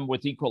from them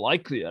with equal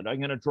likelihood. I'm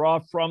going to draw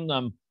from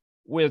them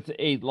with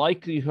a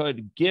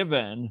likelihood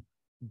given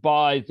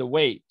by the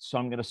weight. So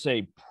I'm going to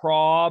say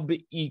prob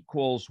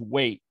equals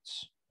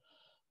weights.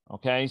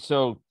 Okay,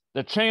 so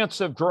the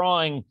chance of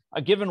drawing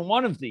a given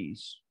one of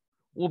these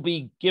will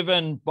be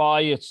given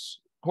by its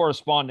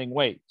corresponding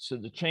weight. So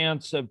the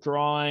chance of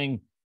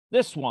drawing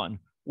this one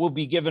will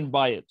be given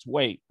by its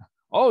weight.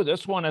 Oh,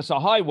 this one has a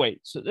high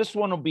weight, so this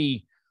one will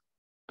be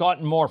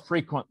gotten more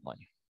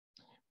frequently.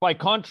 By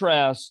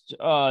contrast,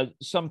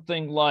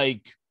 something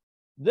like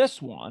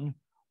this one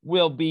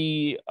will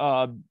be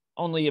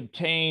only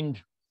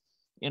obtained,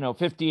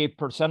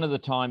 58% of the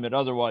time it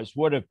otherwise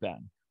would have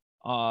been.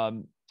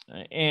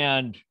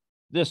 And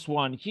this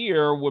one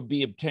here would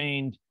be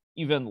obtained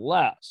even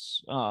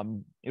less.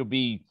 It would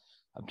be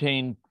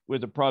obtained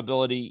with a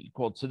probability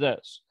equal to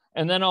this.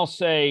 And then I'll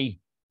say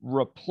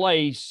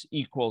replace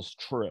equals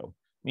true,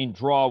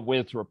 draw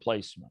with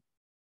replacement.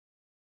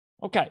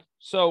 Okay,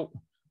 so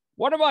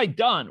what have I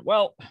done?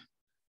 Well,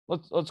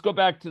 let's go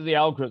back to the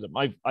algorithm.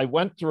 I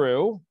went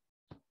through,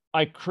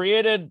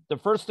 the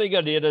first thing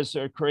I did is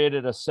I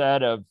created a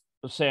set of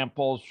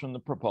samples from the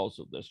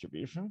proposal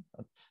distribution.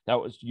 That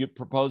was your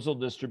proposal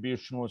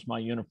distribution was my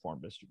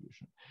uniform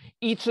distribution.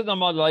 Each of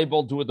them I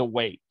labeled with a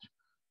weight.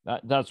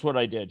 That's what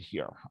I did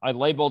here. I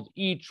labeled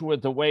each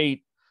with a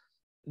weight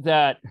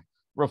that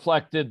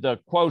reflected the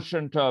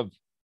quotient of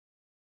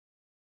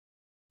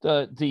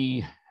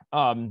the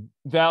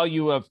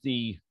value of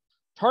the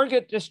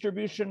target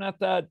distribution at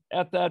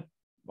that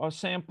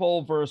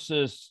sample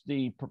versus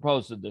the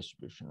proposed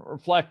distribution. It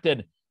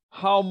reflected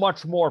how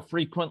much more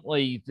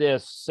frequently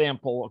this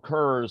sample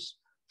occurs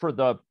for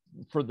the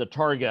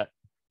target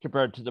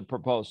compared to the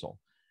proposal.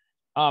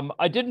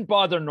 I didn't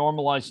bother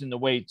normalizing the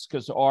weights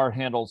because R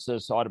handles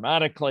this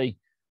automatically,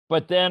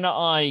 but then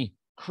I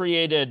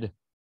created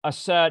a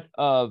set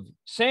of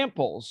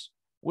samples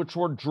which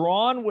were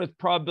drawn with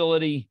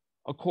probability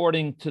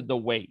according to the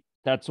weight.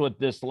 That's what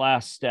this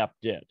last step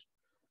did.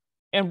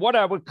 And what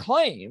I would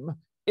claim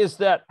is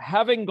that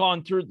having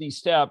gone through these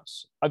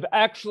steps, I've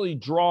actually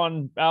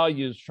drawn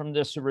values from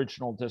this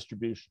original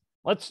distribution.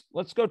 Let's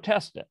go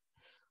test it.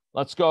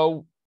 Let's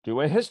go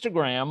do a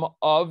histogram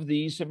of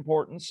these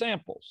important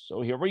samples.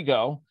 So here we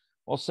go.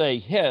 We'll say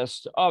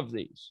hist of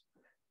these.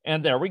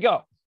 And there we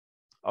go.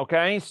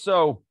 Okay,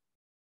 so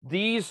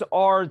these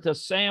are the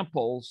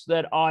samples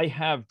that I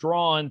have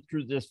drawn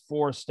through this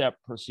 4-step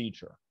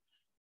procedure.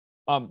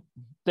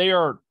 They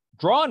are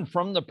drawn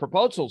from the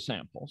proposal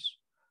samples,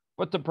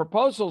 but the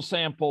proposal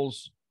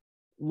samples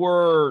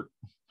were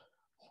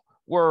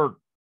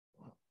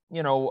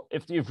you know,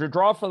 if you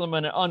draw from them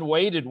in an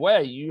unweighted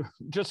way, you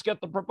just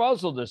get the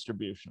proposal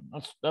distribution.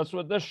 That's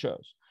what this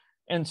shows.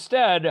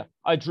 Instead,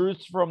 I drew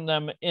from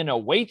them in a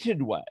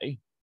weighted way,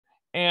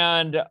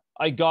 and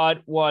I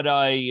got what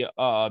I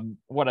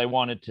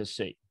wanted to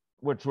see,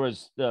 which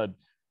was the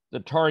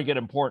target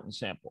important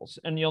samples.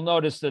 And you'll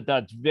notice that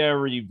that's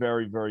very,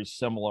 very, very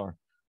similar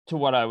to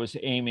what I was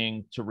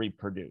aiming to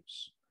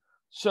reproduce.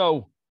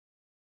 So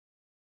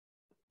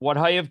what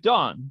I have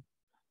done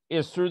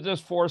is, through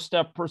this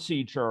 4-step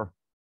procedure,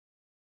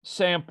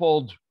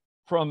 sampled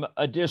from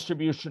a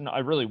distribution I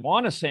really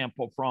want to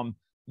sample from,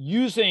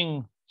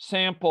 using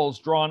samples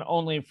drawn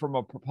only from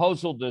a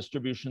proposal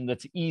distribution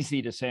that's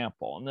easy to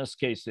sample. In this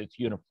case, it's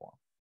uniform.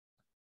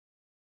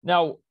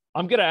 Now,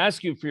 I'm going to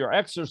ask you for your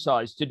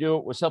exercise to do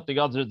it with something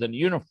other than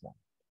uniform.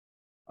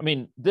 I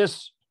mean,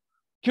 this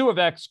Q of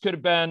X could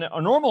have been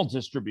a normal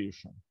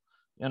distribution,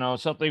 you know,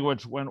 something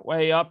which went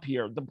way up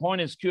here. The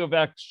point is, Q of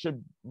X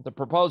the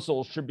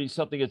proposal should be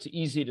something that's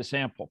easy to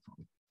sample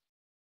from.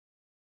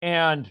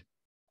 And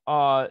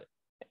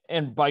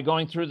by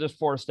going through this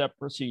 4-step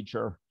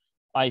procedure,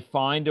 I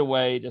find a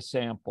way to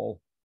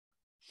sample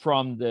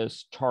from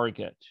this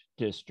target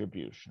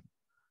distribution.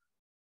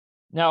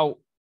 Now,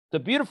 the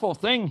beautiful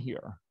thing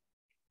here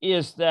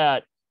is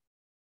that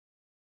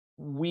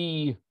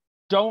we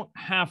don't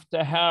have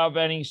to have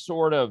any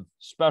sort of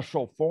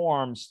special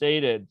form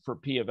stated for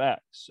P of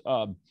X,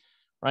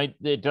 right?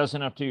 It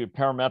doesn't have to be a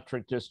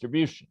parametric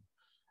distribution.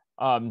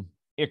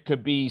 It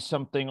could be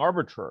something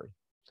arbitrary.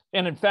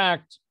 And in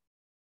fact,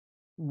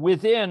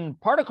 within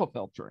particle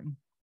filtering,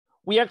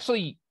 we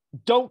actually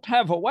don't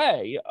have a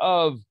way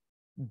of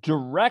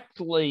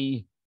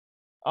directly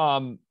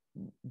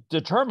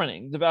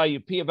determining the value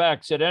P of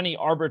X at any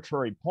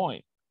arbitrary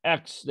point.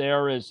 X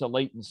there is a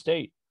latent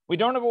state. We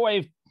don't have a way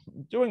of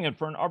doing it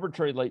for an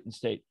arbitrary latent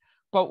state.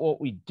 But what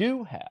we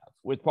do have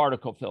with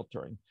particle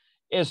filtering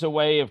is a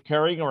way of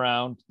carrying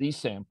around these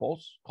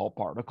samples, called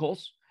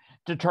particles,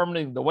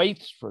 determining the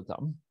weights for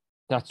them.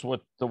 That's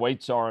what the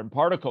weights are in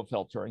particle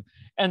filtering.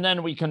 And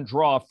then we can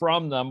draw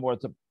from them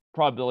with the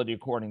probability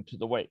according to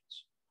the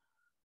weights.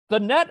 The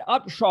net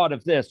upshot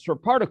of this for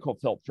particle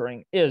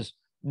filtering is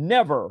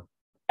never,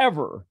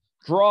 ever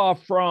draw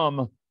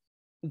from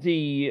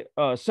the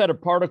set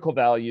of particle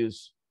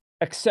values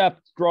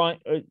except drawing,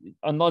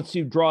 unless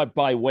you draw it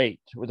by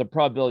weight, with a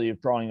probability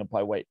of drawing it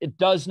by weight. It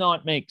does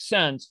not make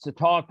sense to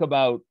talk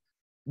about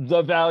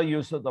the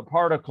values of the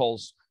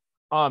particles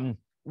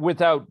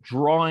without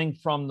drawing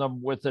from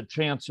them with a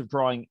chance of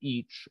drawing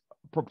each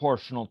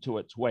proportional to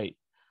its weight.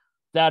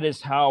 That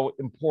is how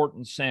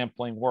important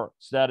sampling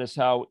works. That is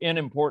how, in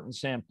important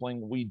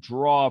sampling, we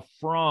draw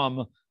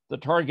from the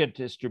target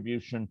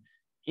distribution,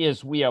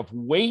 is we have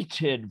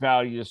weighted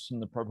values from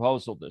the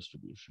proposal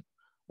distribution.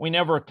 We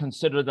never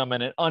consider them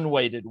in an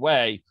unweighted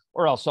way,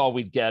 or else all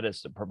we get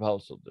is the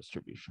proposal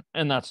distribution.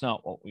 And that's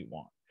not what we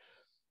want.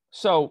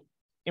 So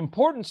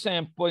important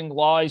sampling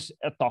lies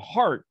at the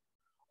heart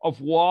of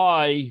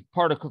why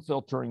particle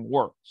filtering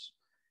works.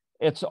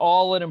 It's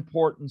all an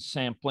important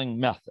sampling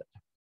method.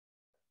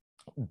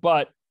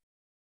 But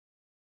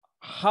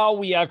how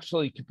we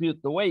actually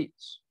compute the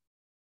weights,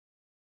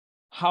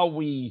 how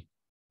we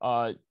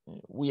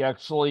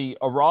actually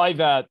arrive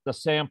at the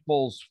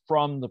samples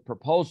from the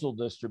proposal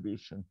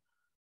distribution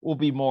will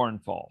be more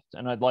involved.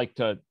 And I'd like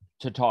to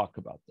talk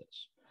about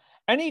this.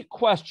 Any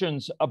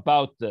questions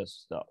about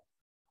this, though?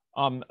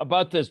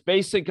 About this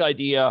basic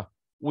idea,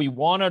 we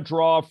want to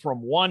draw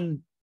from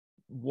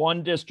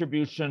one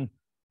distribution,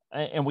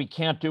 and we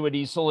can't do it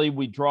easily.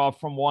 We draw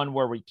from one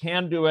where we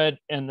can do it,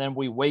 and then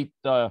we weight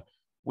the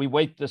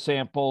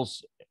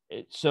samples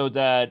so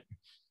that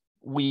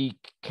we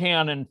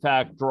can, in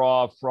fact,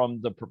 draw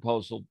from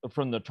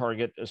the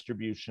target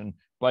distribution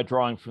by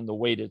drawing from the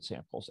weighted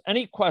samples.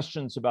 Any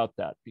questions about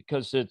that?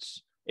 Because it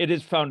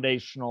is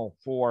foundational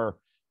for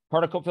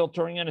particle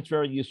filtering, and it's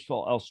very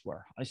useful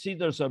elsewhere. I see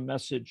there's a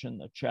message in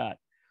the chat.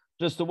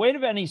 Does the weight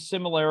have any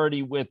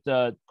similarity with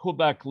the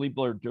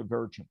Kullback-Leibler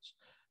divergence?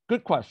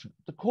 Good question.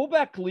 The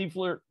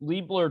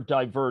Kullback-Leibler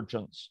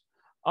divergence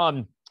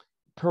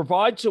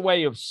provides a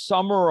way of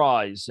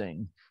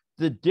summarizing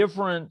the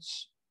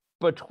difference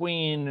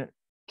between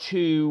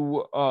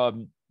two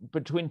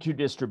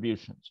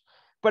distributions,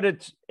 but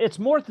it's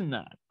more than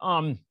that.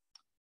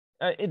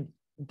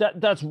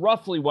 That's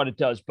roughly what it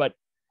does, but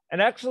it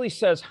actually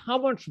says how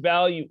much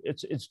value.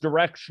 It's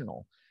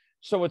directional.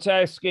 So it's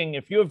asking,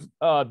 if you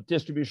have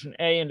distribution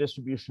A and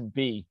distribution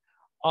B,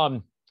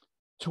 to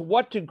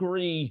what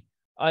degree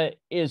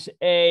is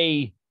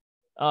A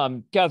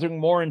gathering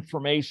more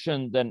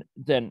information than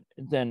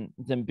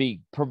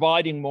B,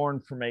 providing more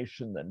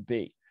information than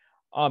B?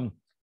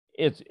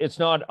 It's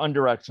not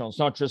unidirectional. It's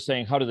not just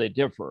saying how do they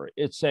differ.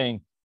 It's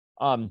saying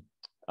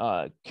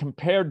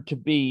compared to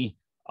B,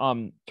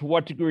 to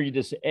what degree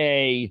does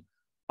A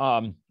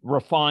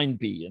refine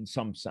B in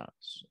some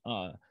sense?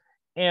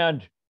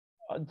 And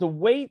the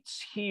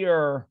weights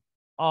here,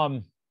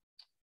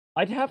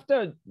 I'd have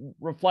to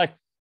reflect,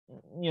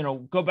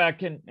 go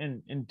back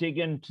and dig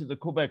into the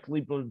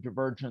Kullback-Leibler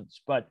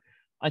divergence, but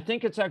I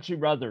think it's actually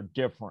rather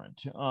different.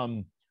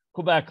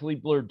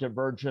 Kullback-Leibler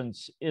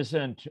divergence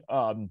isn't,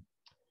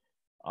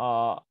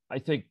 I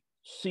think,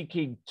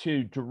 seeking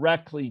to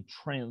directly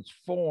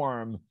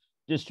transform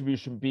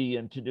distribution B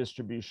into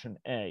distribution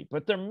A,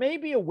 but there may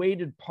be a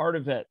weighted part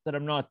of it that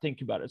I'm not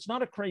thinking about. It's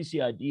not a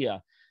crazy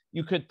idea.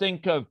 You could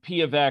think of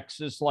P of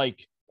X as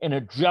like an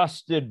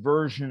adjusted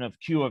version of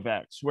Q of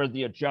X, where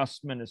the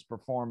adjustment is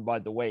performed by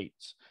the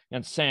weights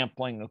and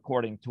sampling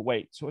according to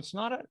weight. So it's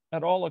not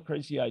at all a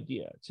crazy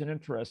idea. It's an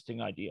interesting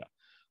idea.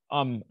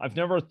 I've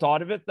never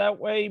thought of it that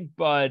way,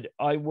 but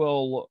I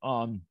will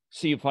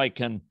see if I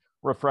can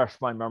refresh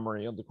my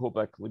memory of the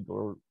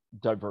Kullback-Leibler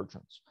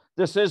divergence.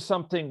 This is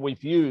something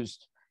we've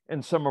used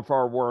in some of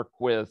our work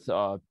with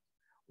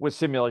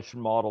simulation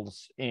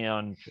models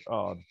and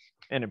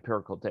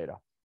empirical data.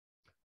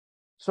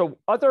 So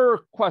other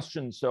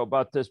questions, though,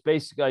 about this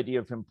basic idea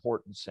of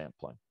importance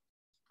sampling,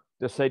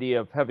 this idea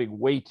of having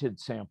weighted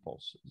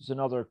samples is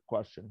another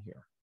question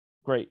here.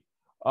 Great.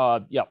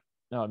 Yeah,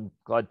 I'm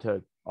glad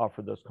to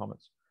offer those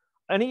comments.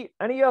 Any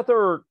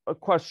other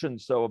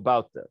questions, though,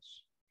 about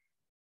this?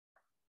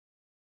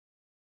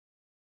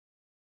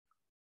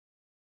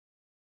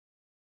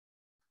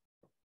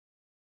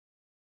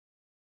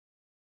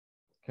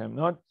 Okay, I'm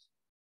not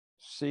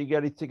seeing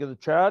anything in the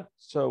chat.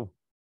 So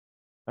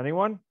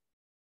anyone?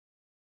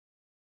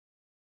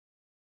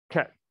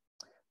 Okay.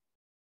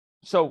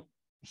 So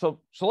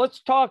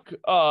let's talk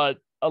a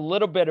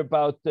little bit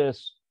about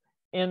this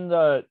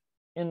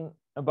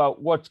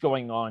about what's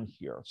going on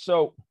here.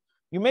 So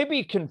you may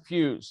be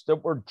confused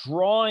that we're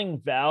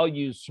drawing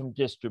values from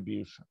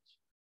distributions.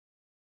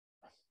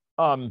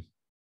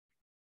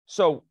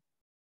 So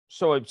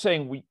I'm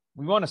saying we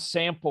want to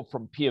sample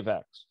from P of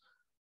X.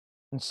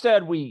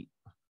 Instead, we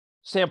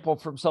sample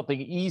from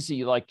something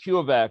easy like Q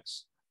of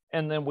X,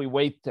 and then we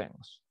weight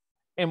things.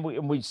 And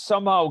we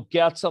somehow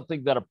get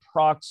something that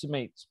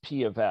approximates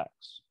P of X.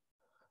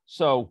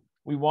 So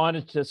we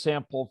wanted to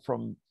sample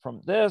from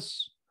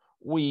this.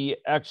 We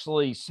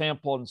actually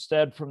sample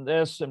instead from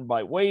this, and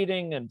by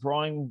weighting and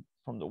drawing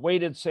from the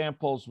weighted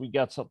samples, we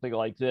get something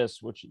like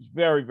this, which is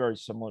very, very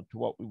similar to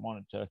what we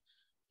wanted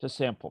to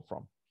sample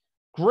from.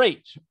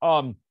 Great.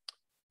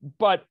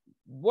 But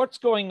what's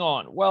going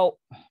on? Well,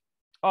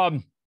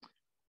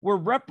 we're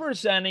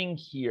representing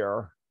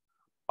here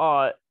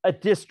a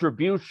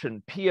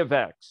distribution, P of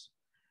X,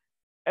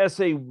 as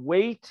a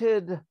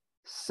weighted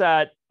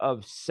set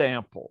of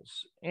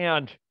samples.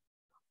 And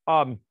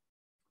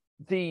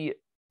the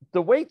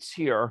weights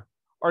here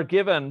are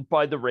given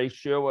by the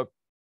ratio of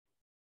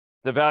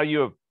the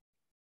value of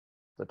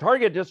the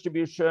target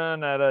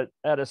distribution at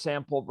a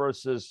sample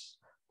versus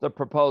the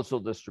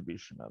proposal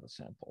distribution at a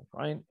sample,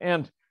 right?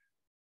 And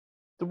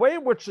the way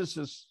in which this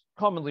is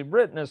commonly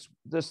written is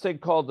this thing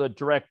called the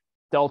direct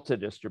delta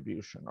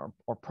distribution,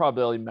 or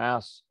probability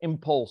mass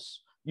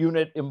impulse,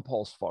 unit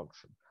impulse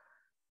function.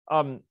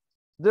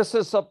 This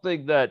is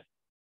something that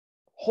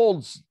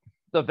holds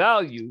the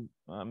value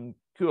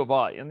Q of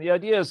I. And the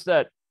idea is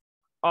that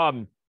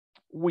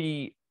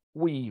we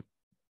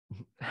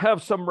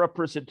have some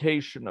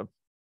representation of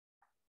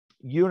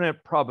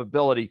unit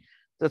probability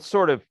that's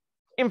sort of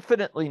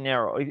infinitely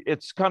narrow.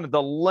 It's kind of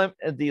the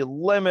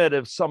limit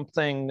of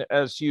something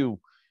as you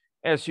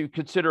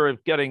consider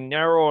it getting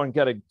narrow and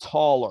getting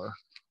taller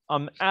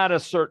at a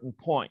certain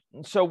point.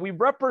 And so we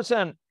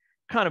represent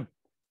kind of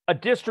a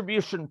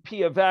distribution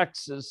P of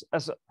X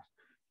as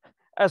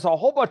a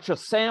whole bunch of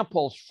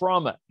samples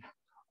from it.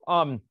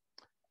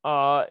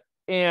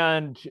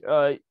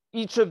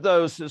 Each of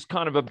those is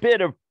kind of a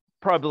bit of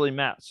probability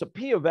mass. So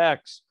P of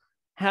X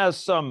has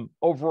some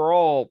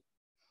overall,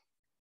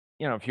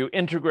 if you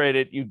integrate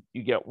it, you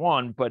get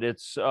one, but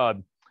it's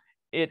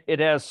it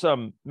has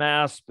some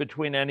mass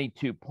between any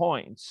 2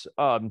 points.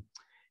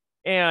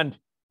 And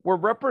we're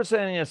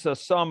representing as a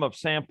sum of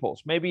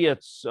samples. Maybe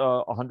it's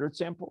 100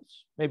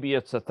 samples, maybe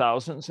it's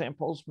 1,000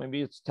 samples,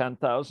 maybe it's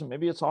 10,000,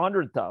 maybe it's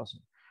 100,000.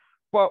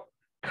 But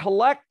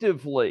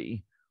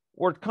collectively,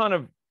 we're kind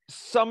of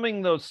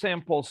summing those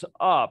samples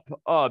up,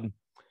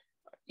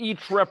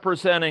 each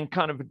representing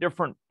kind of a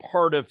different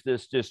part of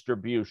this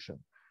distribution.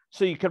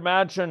 So you can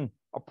imagine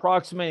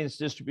approximating this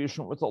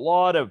distribution with a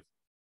lot of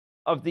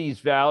these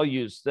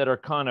values that are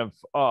kind of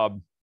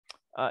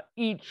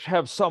each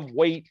have some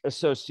weight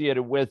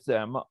associated with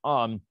them,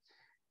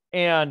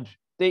 and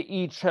they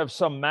each have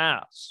some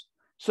mass.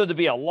 So there'd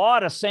be a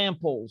lot of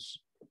samples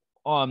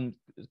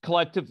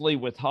collectively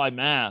with high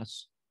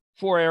mass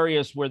for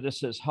areas where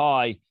this is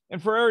high,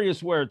 and for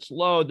areas where it's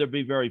low, there'd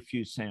be very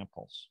few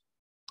samples.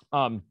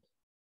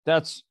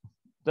 That's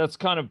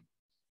kind of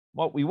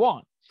what we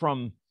want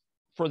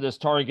for this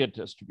target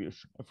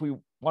distribution.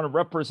 want to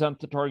represent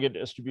the target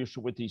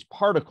distribution with these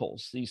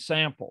particles, these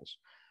samples.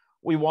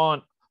 We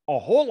want a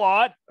whole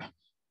lot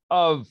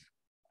of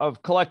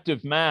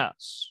collective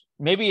mass.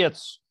 Maybe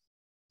it's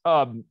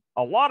a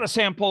lot of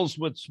samples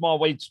with small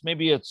weights.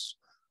 Maybe it's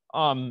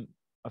a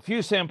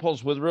few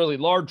samples with really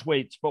large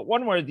weights, but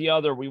one way or the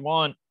other, we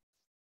want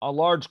a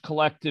large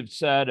collective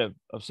set of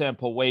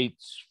sample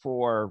weights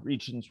for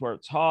regions where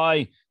it's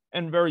high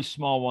and very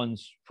small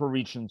ones for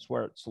regions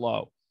where it's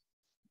low.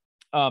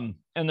 And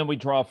then we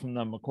draw from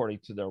them according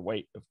to their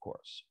weight, of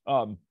course.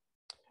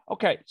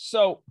 Okay,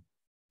 so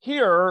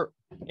here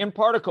in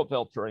particle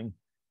filtering,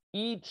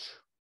 each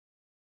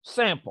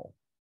sample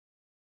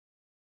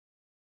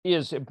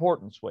is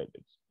importance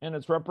weighted, and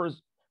it's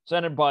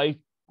represented by,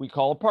 we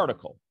call a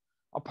particle.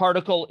 A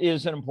particle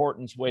is an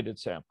importance weighted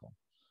sample.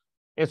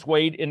 Its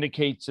weight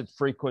indicates its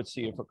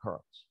frequency of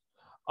occurrence.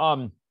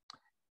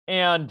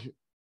 And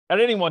at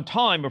any one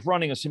time of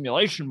running a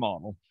simulation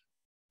model,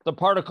 the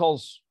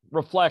particles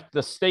reflect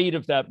the state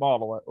of that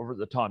model over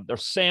the time. They're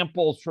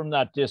samples from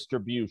that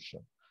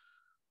distribution.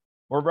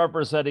 We're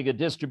representing a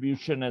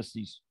distribution as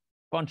these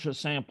bunch of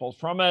samples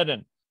from it,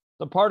 and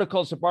the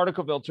particles of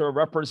particle filter are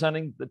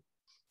representing the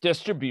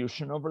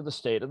distribution over the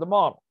state of the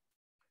model.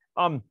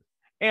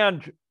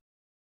 And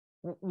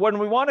when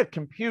we want to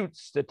compute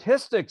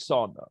statistics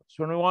on those,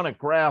 when we want to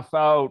graph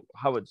out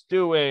how it's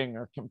doing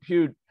or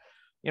compute,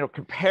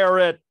 compare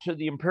it to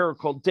the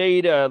empirical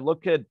data,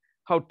 look at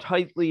how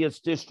tightly its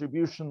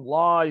distribution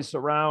lies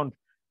around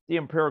the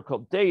empirical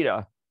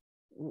data,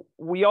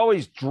 we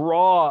always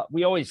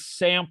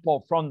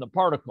sample from the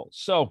particles.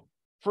 So,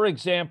 for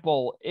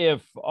example,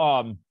 if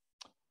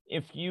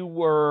you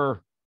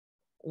were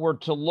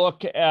to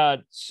look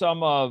at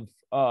some of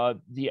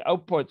the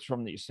outputs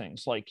from these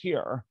things, like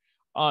here,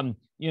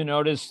 you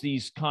notice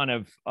these kind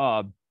of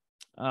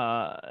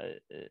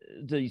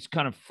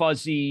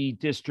fuzzy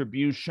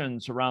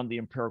distributions around the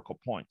empirical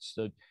points.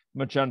 The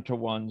magenta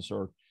ones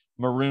or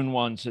maroon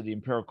ones are the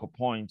empirical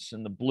points,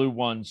 and the blue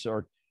ones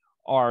are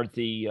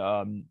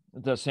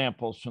the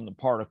samples from the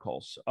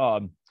particles.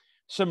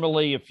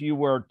 Similarly, if you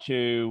were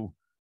to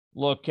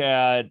look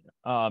at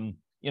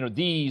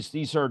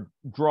these are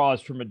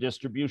draws from a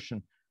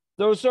distribution.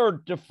 Those are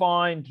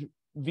defined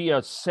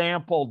via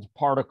sampled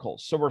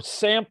particles. So we're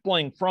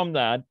sampling from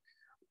that,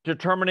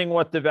 determining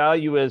what the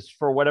value is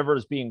for whatever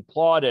is being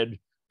plotted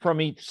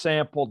from each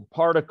sampled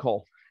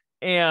particle,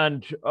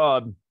 and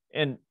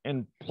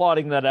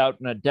plotting that out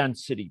in a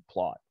density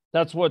plot.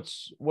 That's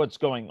what's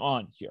going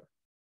on here.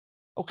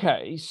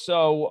 Okay,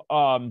 so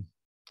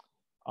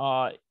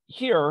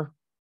here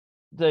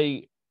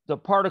the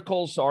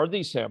particles are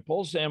these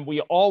samples, and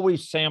we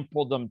always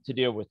sample them to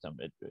deal with them.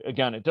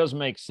 It doesn't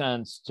make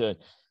sense to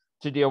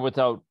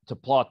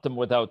plot them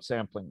without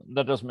sampling them.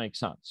 That doesn't make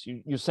sense.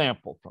 You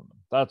sample from them.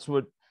 That's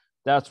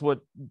what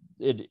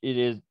it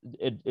is.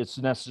 It's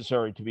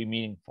necessary to be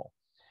meaningful.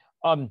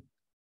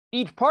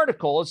 Each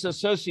particle is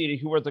associated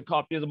here with a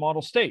copy of the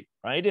model state,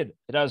 right? It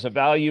has a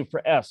value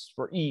for S,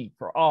 for E,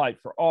 for I,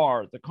 for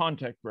R, the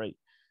contact rate,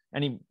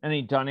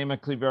 any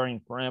dynamically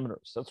varying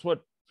parameters. That's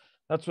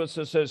what's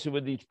associated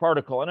with each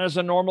particle, and as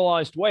a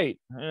normalized weight,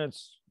 and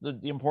it's the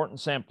important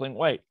sampling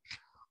weight.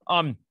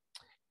 And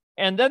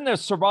then the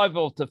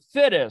survival of the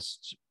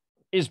fittest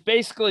is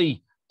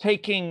basically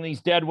taking these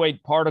dead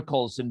weight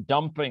particles and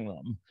dumping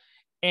them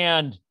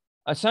and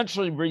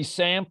essentially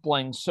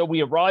resampling. So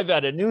we arrive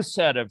at a new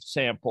set of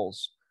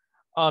samples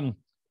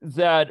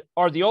that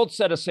are the old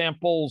set of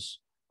samples,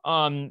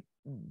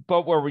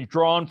 but where we've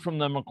drawn from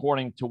them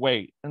according to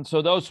weight. And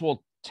so those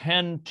will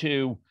tend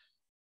to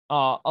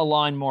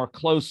align more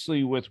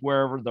closely with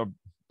wherever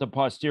the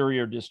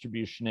posterior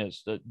distribution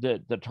is,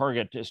 the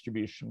target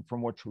distribution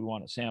from which we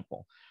want to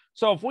sample.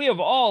 So if we have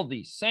all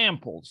these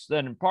samples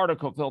then in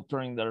particle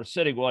filtering that are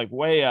sitting like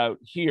way out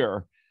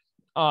here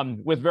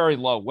with very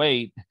low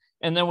weight,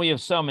 and then we have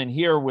some in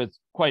here with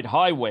quite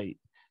high weight,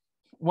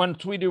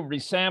 once we do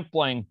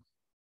resampling,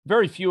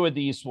 very few of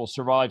these will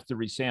survive the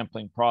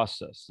resampling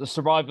process. The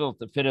survival of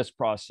the fittest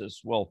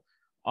process will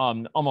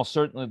almost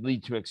certainly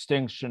lead to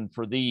extinction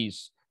for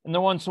these. And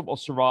the ones that will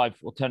survive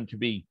will tend to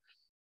be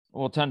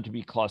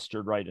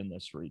clustered right in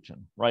this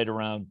region, right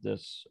around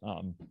this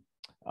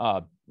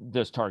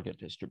this target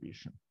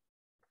distribution.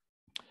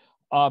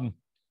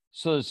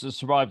 So this is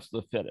survives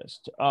the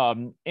fittest.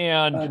 And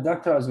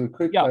Dr. Osgood,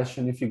 quick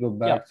question. If you go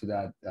back to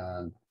that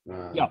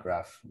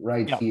graph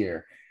right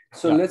here.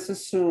 So let's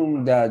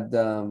assume that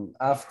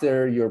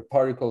after your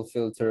particle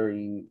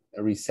filtering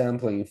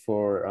resampling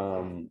for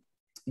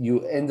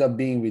you end up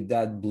being with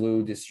that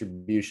blue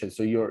distribution.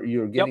 So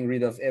you're getting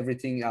rid of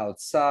everything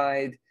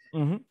outside,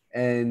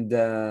 and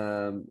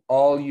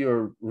all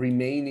your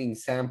remaining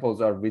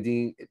samples are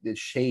within the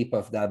shape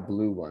of that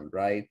blue one,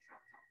 right?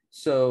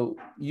 So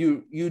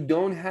you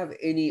don't have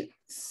any,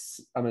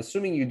 I'm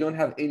assuming you don't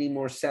have any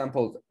more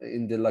samples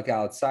in the like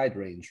outside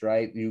range,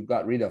 right? You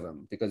got rid of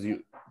them because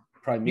you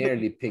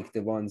primarily pick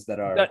the ones that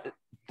are.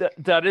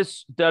 That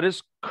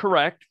is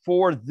correct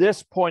for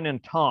this point in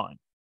time.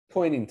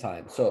 point in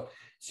time. So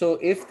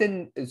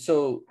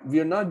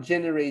we're not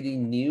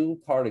generating new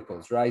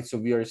particles, right? So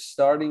we are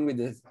starting with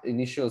the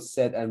initial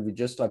set and we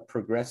just like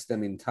progress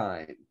them in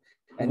time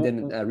and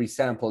then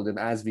resample them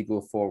as we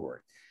go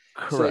forward.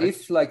 Correct. So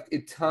if like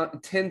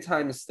 10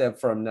 times step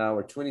from now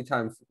or 20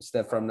 times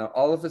step from now,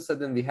 all of a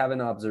sudden we have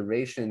an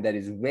observation that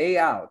is way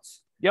out.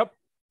 Yep.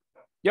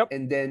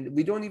 And then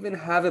we don't even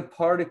have a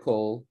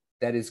particle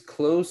that is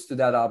close to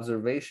that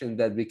observation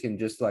that we can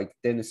just like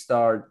then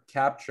start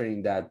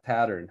capturing that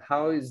pattern.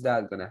 How is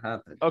that going to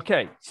happen?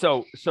 Okay,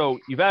 so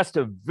you've asked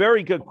a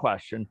very good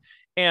question,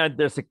 and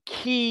there's a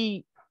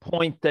key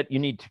point that you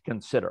need to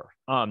consider.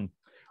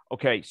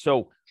 Okay,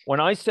 so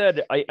when I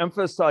said, I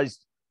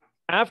emphasized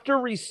after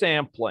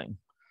resampling,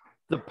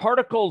 the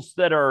particles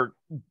that are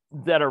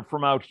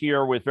from out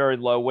here with very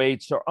low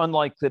weights are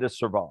unlikely to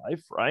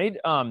survive, right?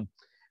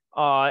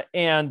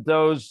 And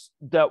those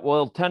that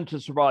will tend to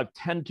survive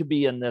tend to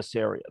be in this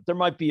area. There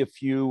might be a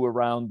few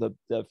around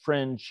the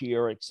fringe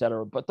here, et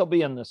cetera, but they'll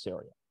be in this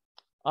area.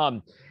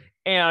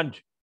 And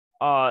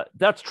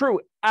that's true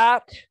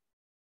at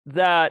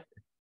that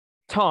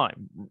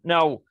time.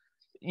 Now,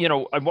 you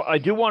know, I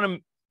do want to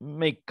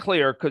make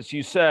clear, because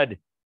you said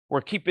we're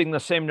keeping the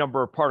same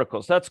number of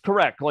particles. That's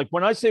correct. Like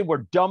when I say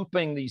we're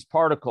dumping these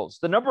particles,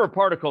 the number of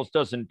particles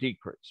doesn't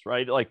decrease,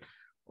 right? Like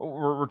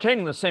we're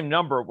retaining the same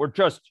number. We're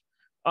just,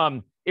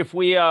 if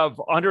we have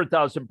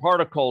 100,000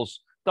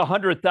 particles, the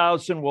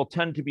 100,000 will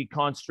tend to be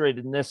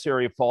concentrated in this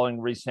area following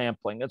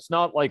resampling. It's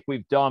not like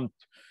we've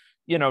dumped,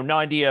 you know,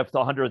 90 of the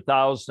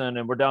 100,000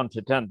 and we're down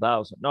to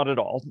 10,000. Not at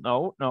all.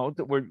 No,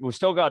 we've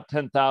still got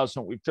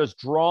 10,000. We've just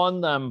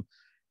drawn them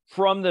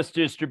from this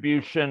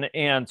distribution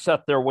and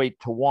set their weight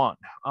to 1.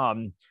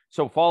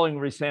 So following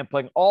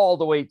resampling, all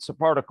the weights of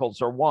particles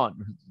are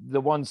 1.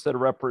 The ones that are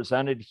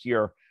represented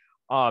here,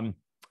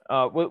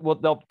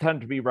 they'll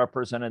tend to be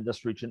represented in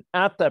this region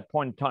at that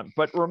point in time.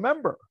 But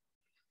remember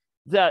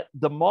that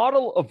the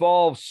model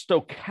evolves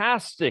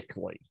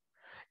stochastically.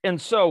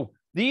 And so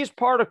these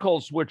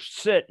particles which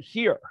sit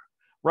here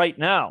right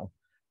now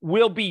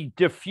will be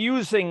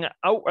diffusing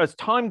out as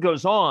time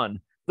goes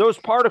on. Those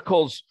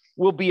particles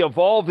will be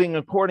evolving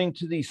according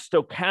to these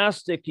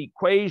stochastic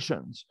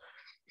equations.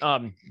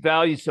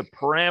 Values of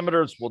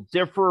parameters will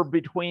differ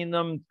between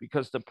them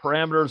because the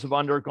parameters have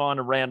undergone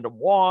a random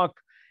walk,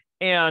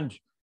 and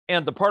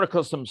the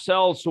particles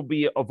themselves will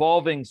be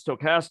evolving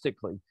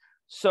stochastically.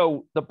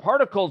 So the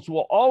particles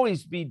will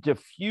always be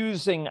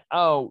diffusing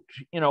out,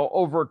 you know,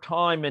 over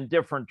time in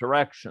different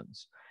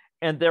directions.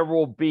 And there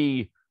will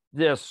be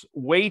this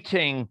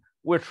weighting,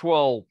 which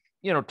will,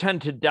 you know,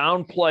 tend to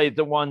downplay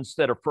the ones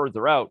that are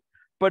further out.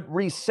 But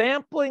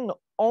resampling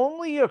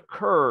only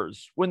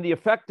occurs when the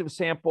effective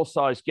sample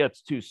size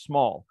gets too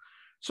small.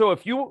 So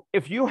if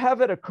you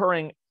have it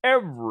occurring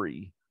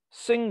every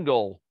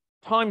single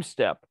time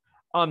step,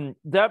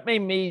 that may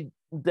mean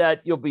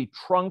that you'll be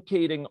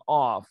truncating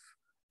off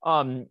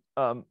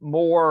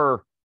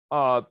more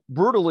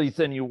brutally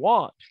than you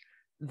want.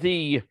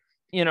 The,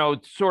 you know,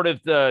 sort of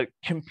the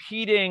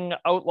competing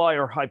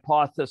outlier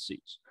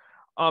hypotheses.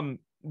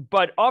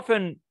 But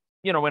often,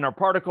 you know, in our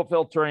particle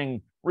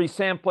filtering,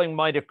 resampling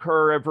might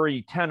occur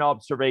every 10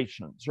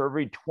 observations or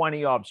every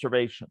 20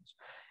 observations.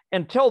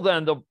 Until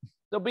then,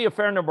 there'll be a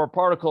fair number of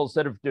particles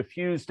that have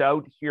diffused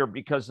out here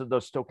because of the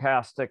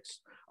stochastics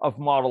of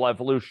model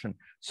evolution.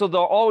 So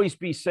there'll always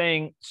be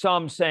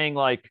some saying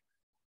like,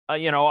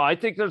 you know, I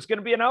think there's going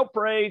to be an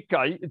outbreak.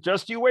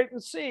 Just you wait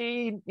and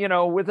see, you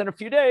know, within a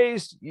few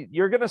days,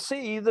 you're going to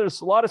see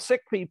there's a lot of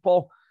sick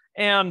people.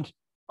 And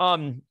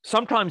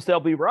sometimes they'll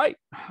be right.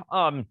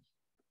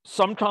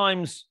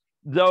 Sometimes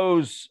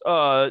those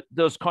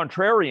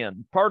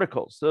contrarian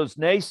particles, those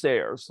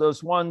naysayers,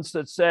 those ones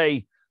that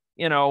say,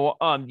 you know,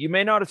 you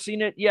may not have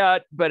seen it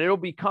yet, but it'll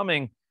be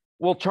coming,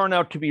 will turn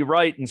out to be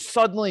right. And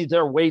suddenly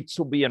their weights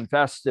will be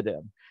invested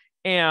in.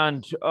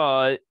 And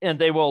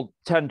they will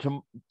tend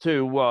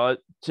to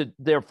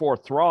therefore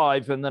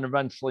thrive and then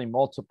eventually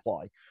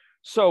multiply.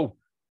 So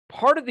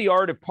part of the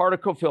art of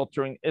particle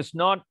filtering is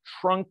not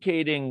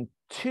truncating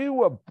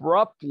too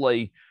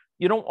abruptly.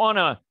 You don't want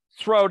to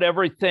throw out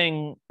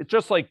everything. It's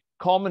just like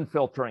Kalman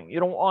filtering.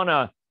 You don't want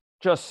to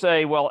just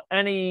say, well,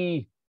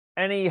 any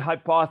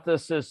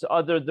hypothesis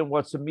other than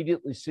what's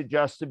immediately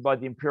suggested by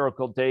the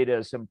empirical data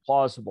is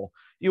implausible.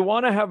 You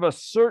want to have a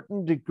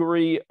certain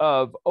degree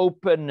of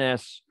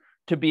openness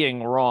to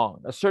being wrong,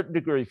 a certain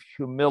degree of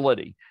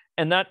humility.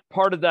 And that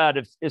part of that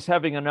is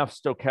having enough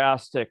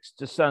stochastics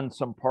to send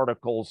some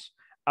particles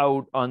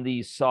out on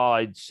these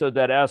sides so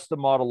that as the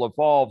model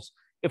evolves,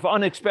 if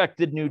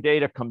unexpected new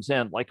data comes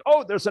in, like,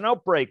 oh, there's an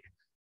outbreak,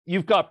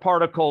 you've got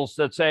particles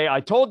that say, I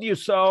told you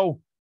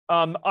so.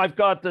 I've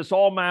got this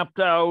all mapped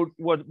out,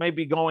 what may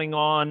be going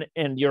on,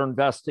 and you're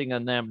investing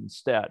in them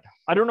instead.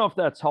 I don't know if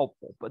that's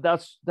helpful, but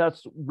that's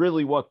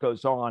really what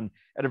goes on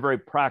at a very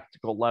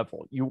practical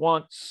level. You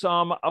want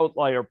some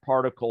outlier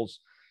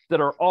particles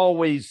that are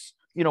always,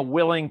 you know,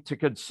 willing to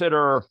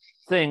consider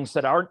things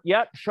that aren't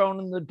yet shown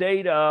in the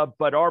data,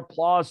 but are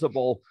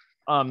plausible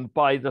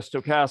by the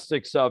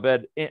stochastics of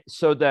it,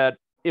 so that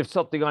if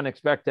something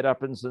unexpected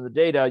happens in the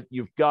data,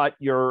 you've got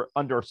your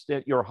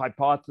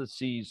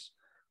hypotheses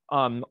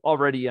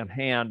already in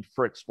hand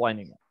for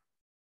explaining it.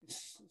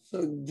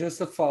 So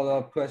just a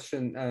follow-up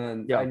question,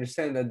 and Yeah. I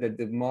understand that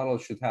the model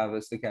should have a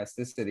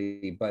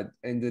stochasticity, but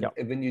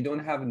when you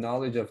don't have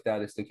knowledge of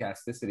that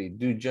stochasticity,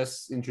 do you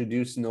just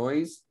introduce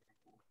noise?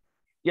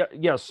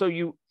 Yeah. So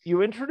you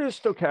introduce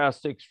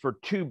stochastics for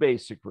two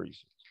basic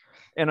reasons.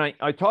 And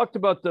I talked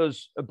about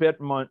those a bit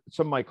in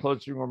some of my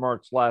closing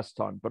remarks last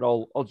time, but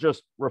I'll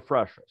just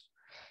refresh us.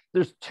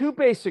 There's two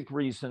basic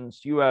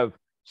reasons you have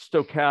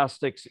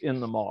stochastics in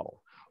the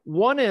model.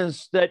 One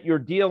is that you're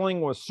dealing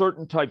with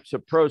certain types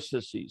of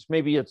processes.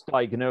 Maybe it's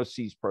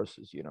diagnoses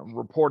process,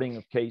 reporting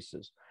of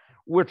cases,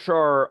 which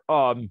are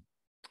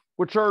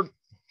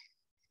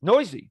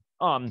noisy.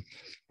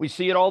 We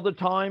see it all the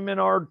time in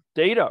our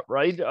data,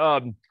 right?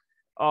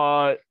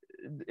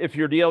 If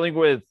you're dealing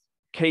with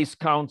case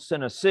counts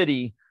in a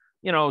city,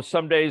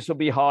 some days will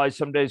be high,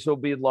 some days will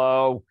be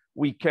low.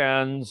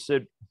 Weekends,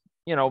 it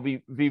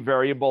be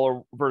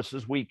variable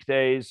versus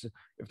weekdays.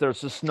 If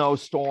there's a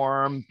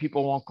snowstorm,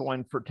 people won't go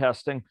in for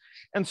testing.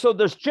 And so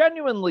there's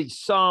genuinely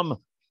some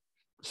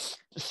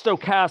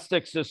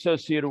stochastics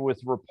associated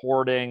with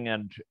reporting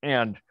and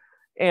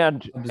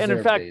in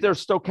fact,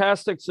 there's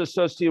stochastics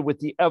associated with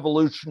the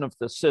evolution of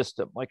the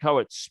system, like how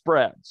it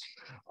spreads.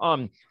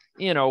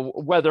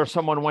 Whether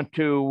someone went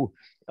to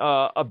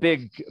a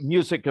big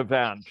music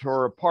event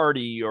or a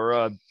party or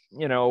a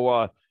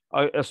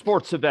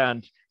sports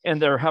event, and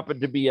there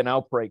happened to be an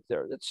outbreak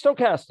there. It's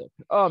stochastic.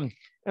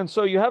 And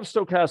so you have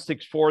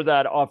stochastics for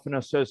that, often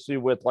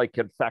associated with like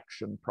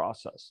infection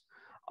process.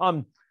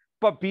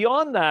 But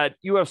beyond that,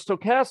 you have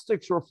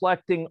stochastics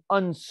reflecting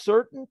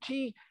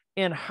uncertainty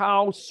in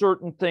how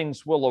certain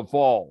things will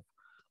evolve.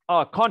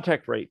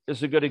 Contact rate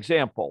is a good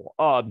example.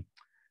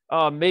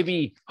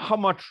 Maybe how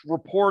much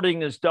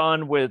reporting is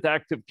done with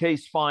active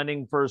case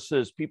finding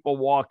versus people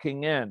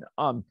walking in.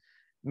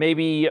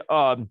 Maybe you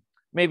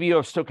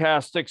have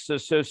stochastics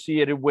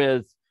associated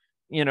with,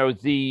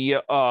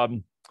 the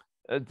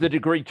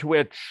degree to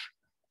which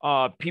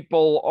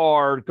people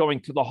are going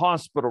to the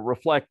hospital,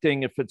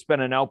 reflecting if it's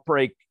been an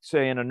outbreak,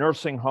 say in a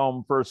nursing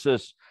home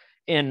versus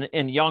in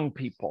young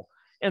people.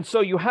 And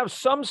so you have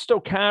some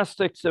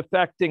stochastics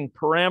affecting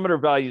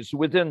parameter values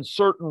within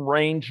certain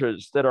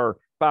ranges that are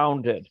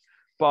bounded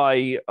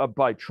by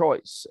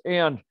choice.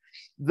 And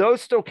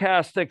those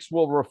stochastics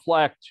will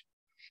reflect,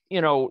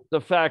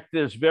 the fact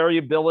there's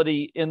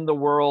variability in the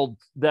world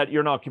that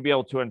you're not going to be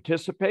able to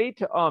anticipate,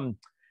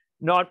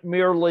 not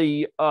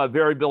merely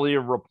variability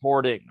of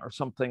reporting or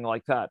something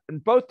like that.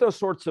 And both those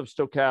sorts of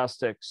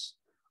stochastics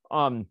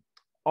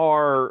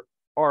are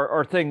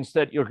things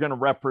that you're going to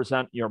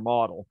represent in your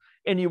model.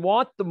 And you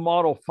want the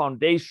model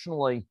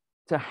foundationally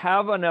to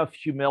have enough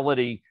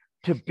humility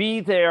to be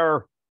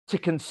there to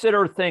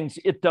consider things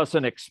it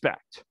doesn't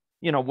expect,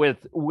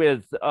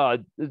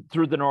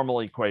 through the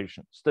normal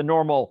equations, the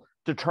normal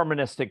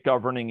deterministic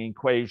governing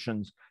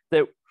equations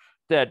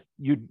that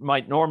you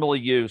might normally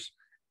use.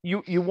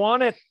 You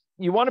want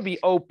to be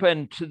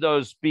open to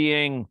those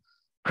being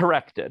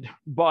corrected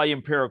by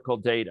empirical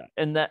data,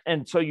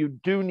 and so you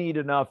do need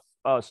enough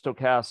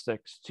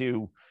stochastics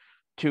to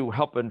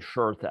help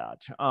ensure that.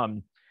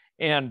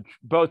 And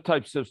both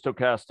types of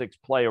stochastics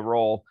play a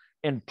role.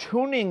 And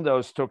tuning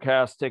those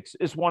stochastics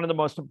is one of the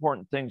most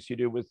important things you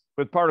do with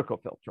particle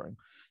filtering.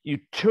 You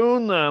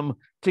tune them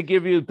to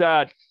give you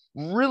that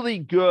really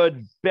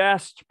good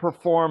best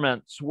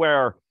performance,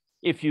 where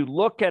if you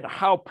look at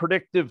how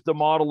predictive the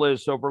model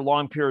is over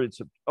long periods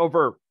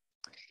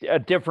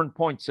at different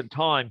points in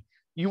time,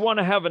 you want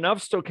to have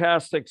enough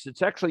stochastics.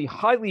 It's actually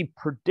highly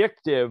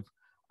predictive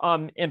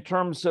in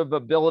terms of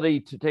ability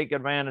to take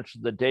advantage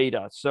of the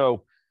data.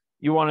 So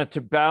you want it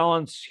to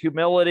balance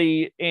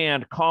humility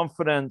and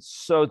confidence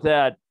so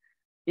that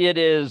it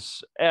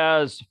is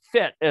as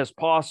fit as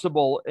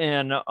possible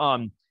in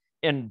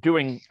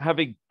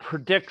having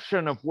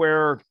prediction of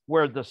where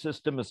the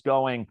system is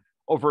going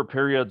over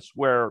periods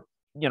where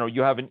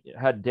you haven't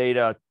had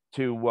data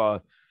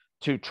to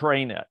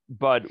train it,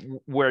 but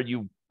where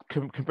you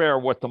compare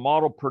what the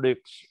model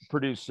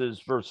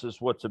produces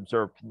versus what's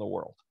observed in the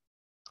world.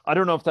 I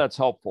don't know if that's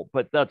helpful,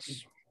 but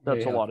that's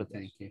a lot of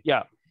things.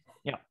 Yeah.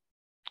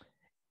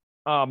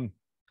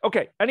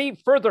 Okay. Any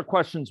further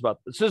questions about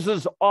this? This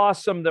is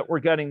awesome that we're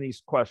getting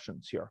these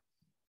questions here.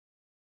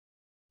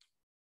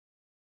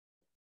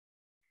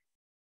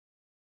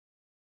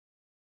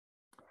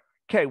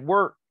 Okay,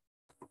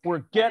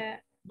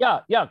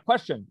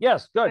 question.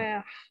 Yes,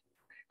 good.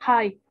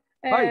 Hi.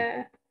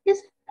 Is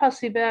it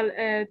possible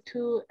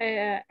to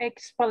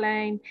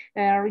explain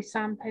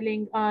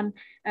resampling on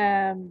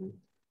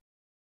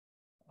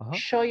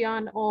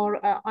Shoyan or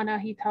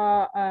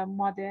Anahita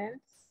models?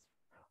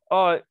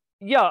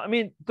 Yeah, I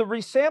mean, the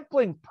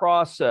resampling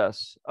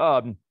process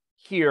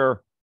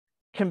here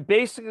can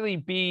basically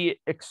be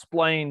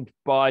explained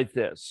by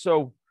this.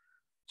 So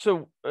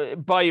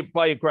by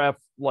a graph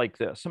like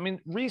this. I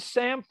mean,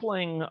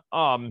 resampling,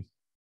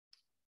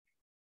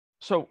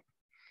 so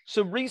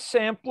So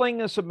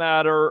resampling is a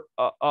matter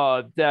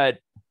that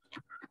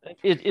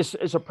it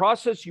is a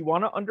process you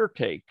want to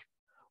undertake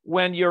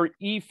when your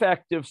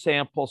effective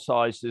sample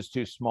size is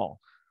too small.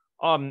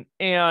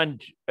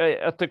 And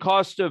at the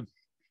cost of,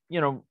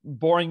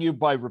 boring you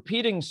by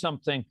repeating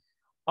something,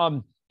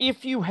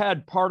 if you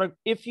had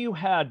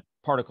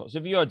particles,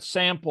 if you had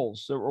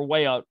samples that were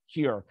way out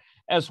here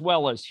as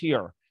well as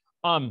here,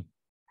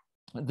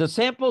 the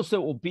samples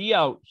that will be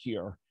out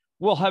here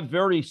will have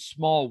very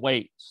small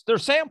weights. They're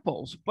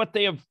samples, but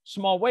they have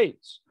small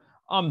weights.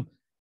 And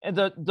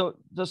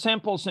the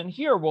samples in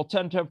here will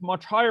tend to have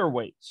much higher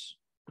weights,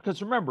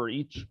 because remember,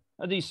 each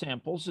of these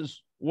samples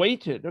is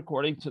weighted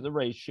according to the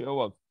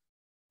ratio of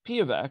P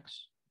of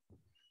X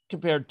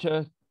compared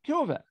to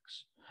Q of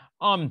X.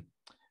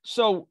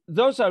 So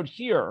those out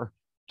here,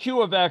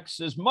 Q of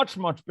X is much,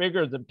 much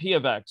bigger than P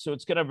of X. So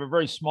it's going to have a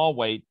very small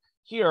weight.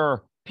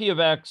 Here, P of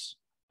X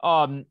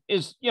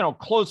is,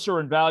 closer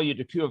in value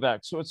to Q of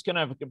X. So it's going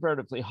to have a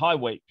comparatively high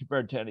weight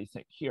compared to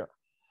anything here.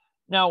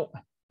 Now,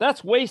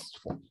 that's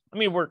wasteful. I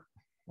mean,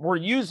 we're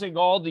using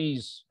all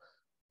these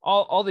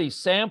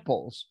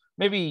samples.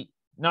 Maybe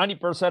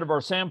 90% of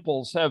our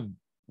samples have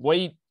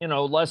weight,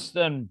 less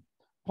than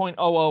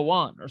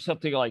 0.001 or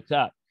something like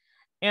that.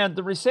 And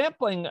the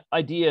resampling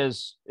idea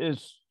is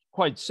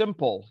quite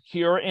simple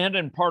here and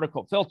in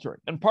particle filtering.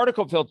 In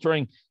particle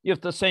filtering, you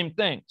have the same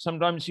thing.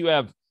 Sometimes you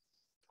have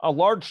a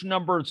large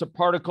numbers of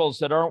particles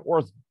that aren't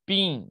worth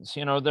beans.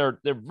 They're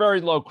very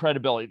low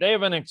credibility. They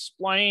haven't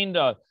explained,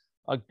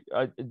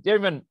 they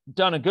haven't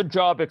done a good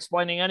job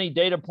explaining any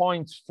data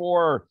points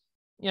for,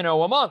 a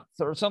month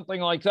or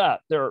something like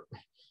that. They're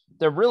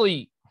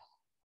really,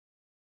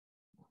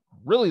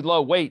 really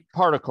low weight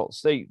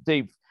particles.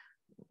 They've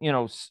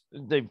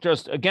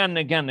just again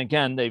and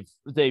again,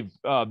 they've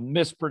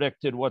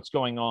mispredicted what's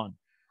going on.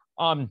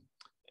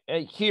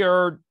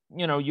 Here,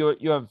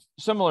 you have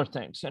similar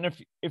things. And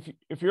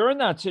if you're in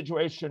that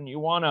situation, you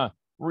want to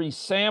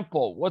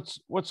resample.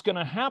 What's going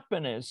to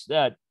happen is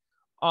that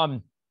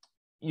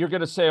you're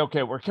going to say,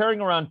 okay, we're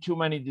carrying around too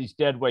many of these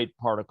dead weight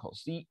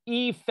particles. The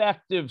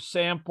effective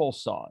sample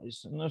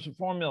size, and there's a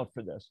formula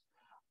for this,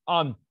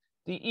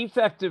 the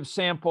effective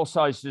sample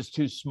size is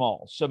too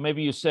small. So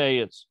maybe you say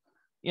it's,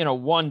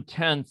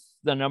 1/10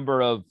 the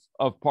number of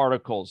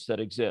particles that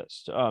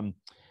exist in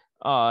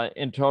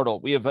total.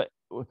 We have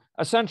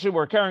essentially,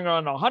 we're carrying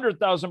around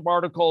 100,000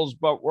 particles,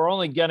 but we're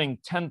only getting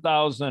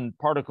 10,000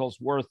 particles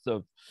worth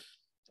of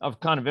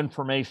kind of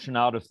information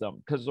out of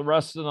them, because the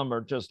rest of them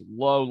are just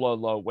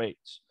low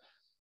weights.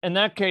 In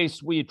that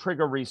case, we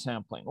trigger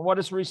resampling. What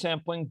does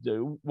resampling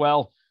do?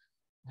 Well,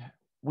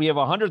 we have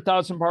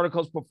 100,000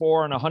 particles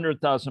before and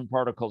 100,000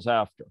 particles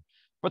after.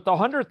 But the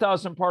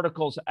 100,000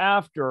 particles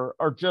after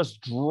are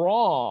just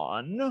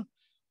drawn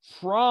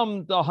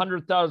from the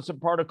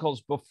 100,000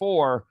 particles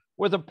before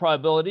with a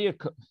probability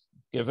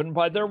given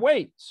by their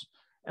weights.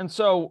 And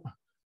so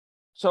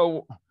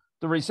the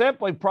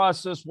resampling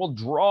process will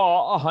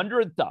draw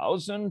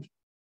 100,000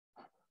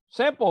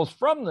 samples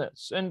from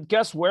this. And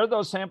guess where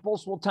those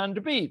samples will tend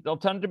to be? They'll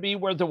tend to be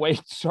where the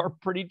weights are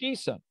pretty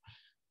decent.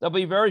 There'll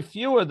be very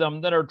few of them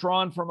that are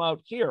drawn from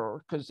out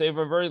here, because they have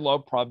a very low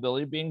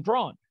probability of being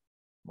drawn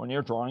when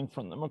you're drawing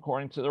from them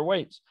according to their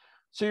weights.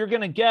 So you're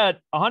going to get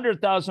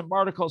 100,000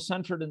 particles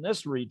centered in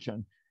this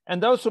region,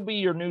 and those will be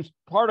your new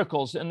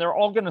particles, and they're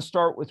all going to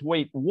start with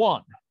weight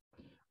 1.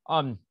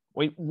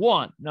 Weight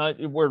 1. Now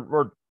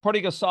we're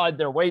putting aside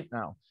their weight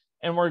now,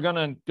 and we're going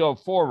to go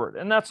forward.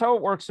 And that's how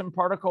it works in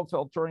particle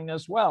filtering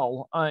as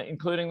well,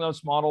 including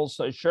those models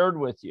I shared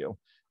with you.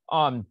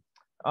 In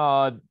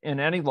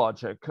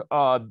AnyLogic,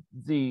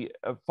 the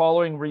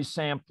following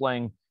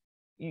resampling,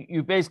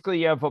 you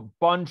basically have a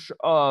bunch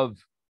of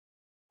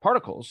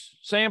particles,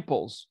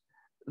 samples,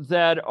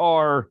 that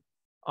are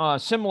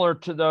similar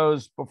to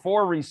those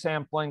before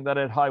resampling that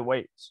had high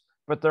weights,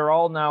 but they're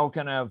all now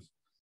going to have,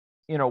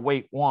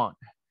 weight 1.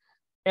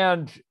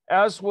 And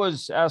as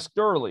was asked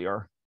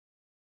earlier,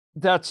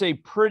 that's a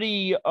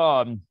pretty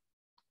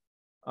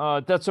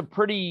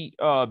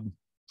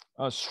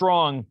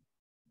strong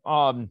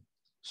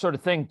sort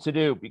of thing to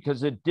do,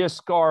 because it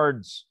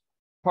discards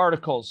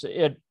particles.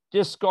 It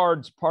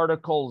discards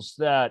particles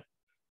that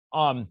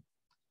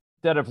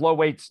have low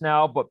weights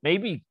now, but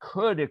maybe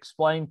could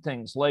explain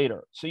things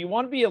later. So you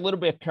want to be a little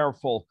bit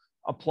careful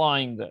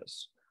applying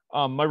this.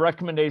 My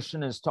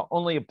recommendation is to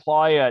only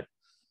apply it,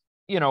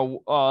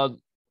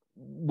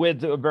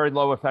 with a very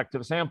low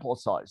effective sample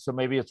size. So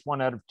maybe it's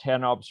 1 out of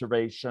 10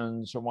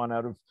 observations, or 1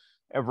 out of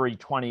every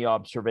 20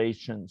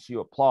 observations you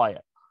apply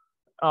it.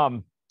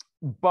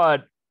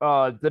 But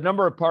the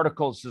number of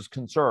particles is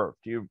conserved.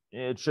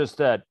 It's just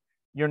that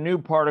your new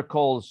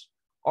particles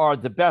are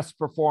the best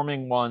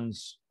performing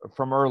ones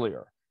from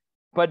earlier.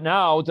 But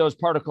now those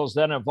particles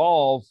then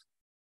evolve.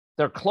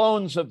 They're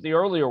clones of the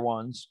earlier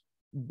ones,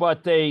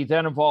 but they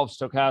then evolve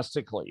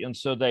stochastically. And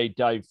so they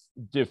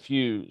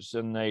diffuse,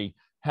 and they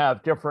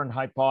have different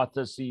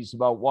hypotheses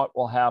about what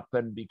will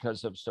happen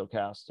because of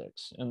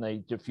stochastics, and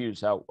they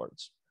diffuse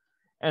outwards.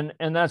 And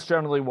that's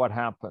generally what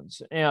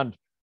happens. And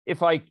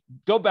if I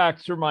go back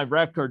through my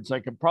records, I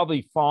could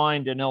probably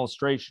find an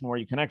illustration where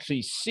you can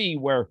actually see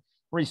where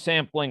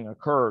resampling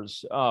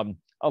occurs a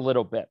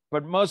little bit.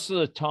 But most of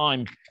the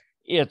time,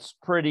 it's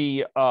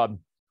pretty,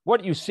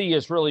 what you see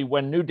is really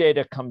when new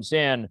data comes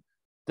in,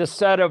 the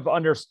set of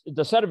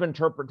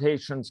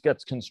interpretations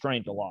gets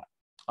constrained a lot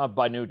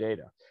by new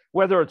data,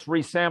 whether it's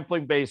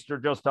resampling based or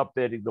just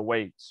updating the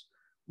weights.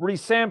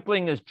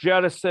 Resampling is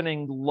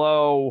jettisoning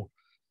low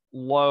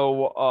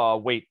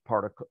weight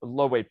particles,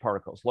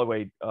 low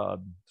weight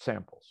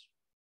samples.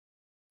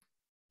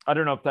 I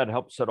don't know if that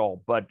helps at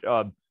all, but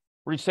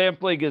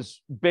resampling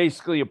is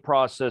basically a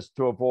process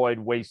to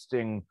avoid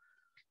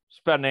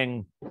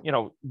spending,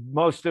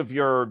 most of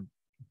the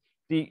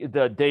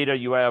data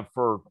you have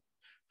for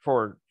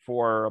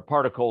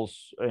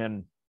particles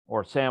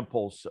or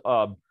samples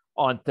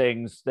on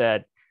things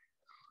that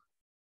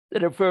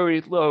are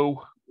very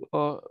low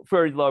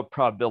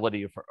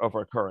probability of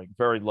occurring,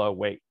 very low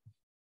weight.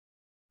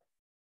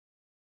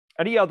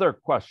 Any other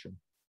question?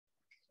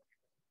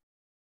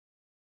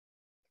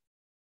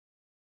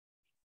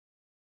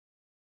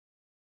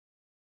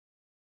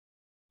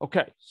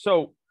 Okay,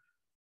 so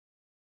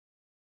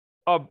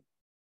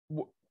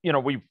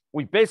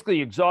we've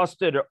basically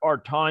exhausted our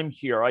time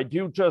here. I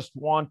do just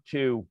want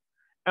to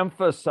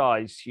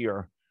emphasize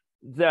here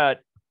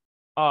that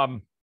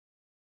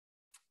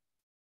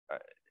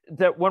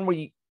that when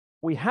we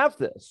have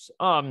this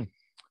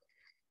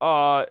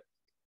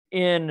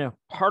in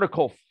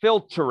particle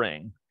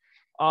filtering,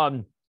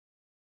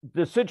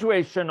 the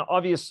situation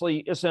obviously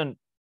isn't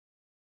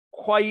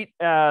quite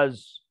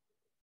as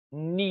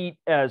neat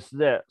as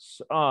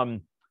this.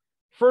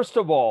 First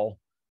of all,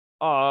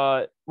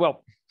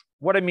 well,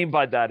 what I mean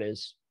by that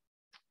is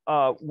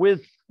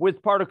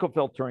with particle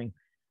filtering,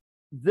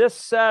 this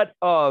set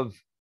of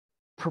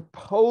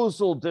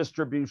proposal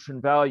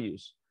distribution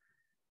values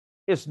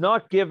is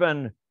not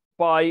given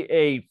by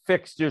a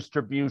fixed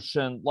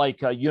distribution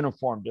like a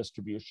uniform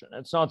distribution.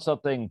 It's not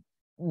something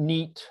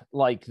neat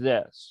like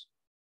this.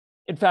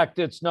 In fact,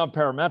 it's not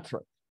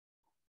parametric.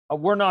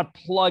 We're not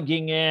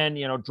plugging in,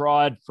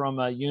 draw it from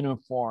a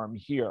uniform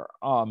here,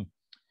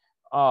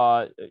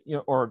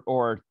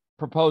 or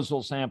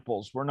proposal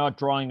samples. We're not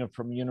drawing it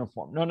from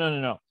uniform.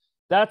 No.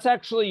 That's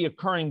actually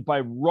occurring by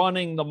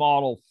running the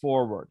model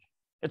forward.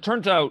 It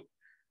turns out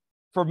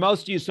for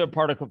most use of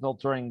particle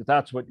filtering,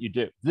 that's what you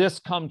do. This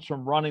comes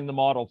from running the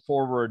model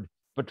forward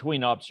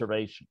between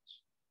observations.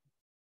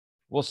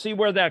 We'll see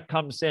where that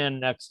comes in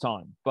next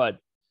time, but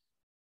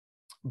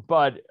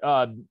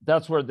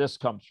that's where this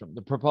comes from,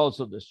 the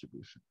proposal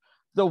distribution.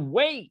 The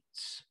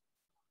weights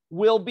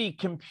will be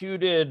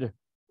computed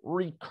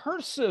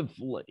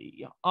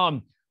recursively.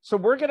 So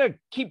we're going to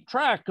keep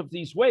track of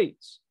these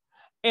weights,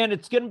 and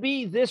it's going to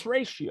be this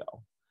ratio.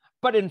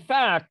 But in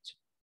fact,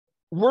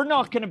 we're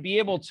not going to be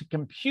able to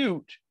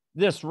compute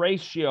this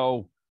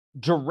ratio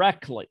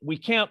directly. We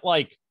can't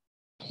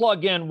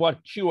plug in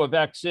what Q of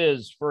X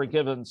is for a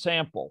given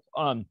sample.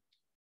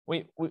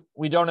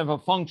 We don't have a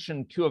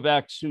function Q of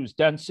X whose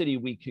density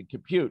we could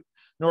compute,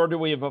 nor do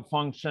we have a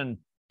function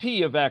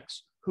P of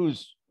X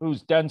whose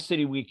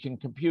density we can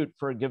compute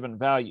for a given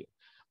value.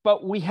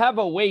 But we have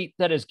a weight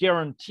that is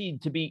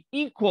guaranteed to be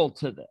equal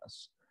to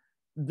this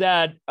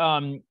that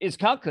is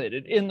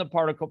calculated in the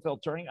particle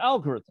filtering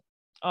algorithm.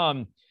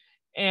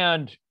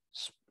 And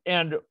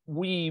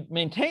we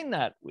maintain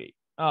that weight,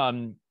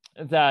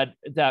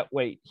 that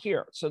weight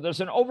here. So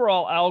there's an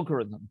overall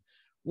algorithm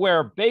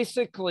where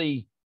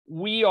basically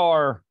we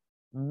are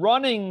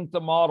running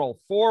the model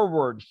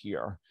forward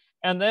here,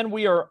 and then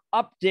we are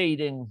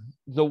updating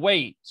the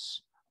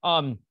weights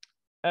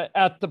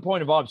at the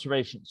point of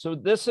observation. So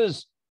this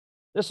is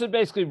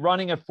basically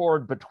running it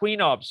forward between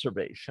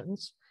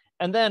observations,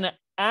 and then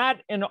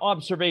at an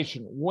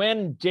observation,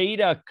 when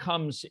data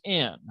comes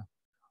in,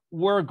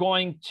 we're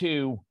going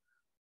to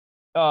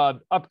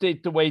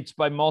update the weights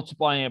by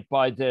multiplying it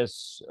by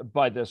this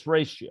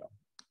ratio.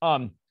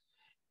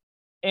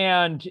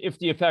 And if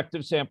the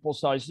effective sample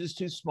size is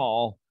too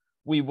small,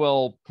 we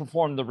will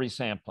perform the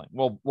resampling.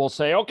 We'll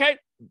say, okay,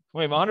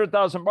 we have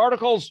 100,000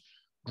 particles,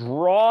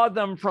 draw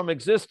them from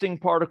existing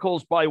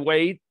particles by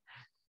weight,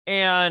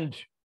 and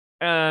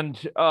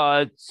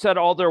set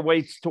all their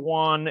weights to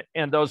 1,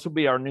 and those will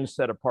be our new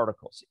set of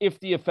particles if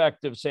the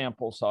effective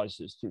sample size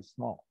is too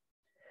small.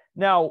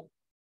 Now,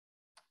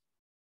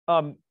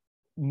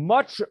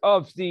 much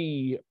of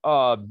the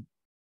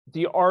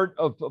art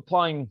of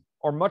applying,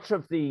 or much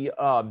of the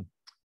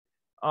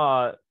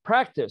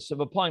practice of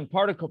applying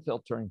particle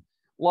filtering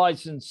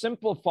lies in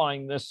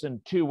simplifying this in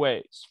 2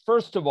 ways.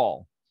 First of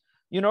all,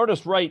 you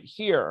notice right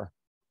here,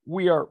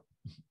 we are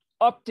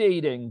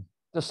updating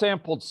the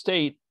sampled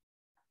state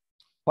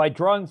by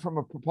drawing from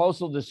a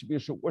proposal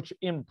distribution, which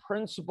in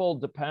principle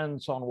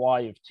depends on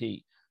y of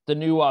t, the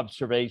new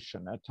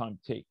observation at time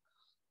t.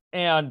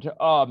 And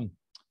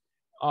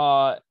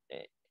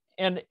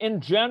in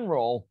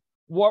general,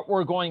 what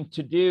we're going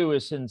to do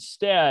is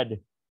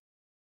instead,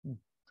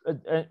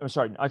 I'm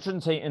sorry, I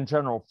shouldn't say in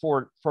general,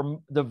 for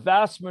the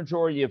vast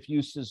majority of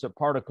uses of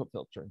particle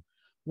filtering,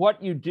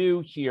 what you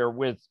do here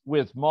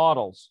with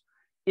models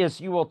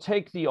is you will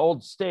take the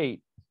old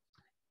state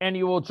and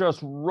you will just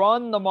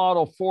run the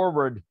model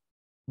forward,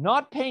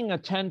 not paying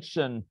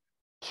attention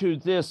to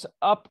this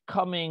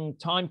upcoming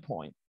time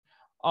point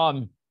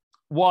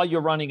while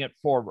you're running it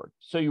forward.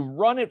 So you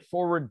run it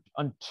forward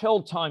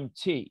until time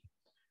t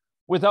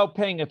without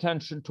paying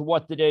attention to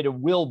what the data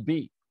will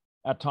be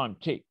at time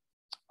t.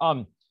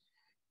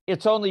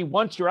 It's only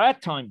once you're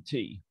at time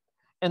t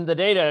and the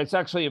data is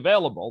actually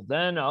available,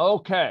 then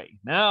okay,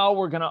 now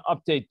we're going to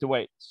update the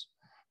weights.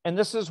 And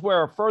this is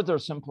where a further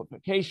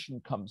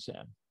simplification comes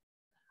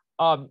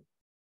in.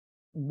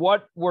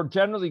 What we're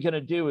generally going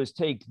to do is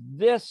take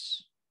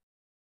this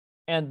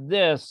and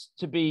this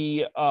to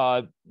be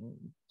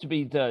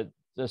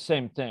the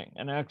same thing.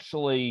 And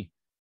actually,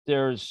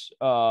 there's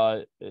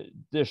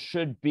this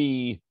should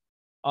be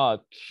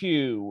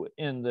Q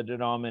in the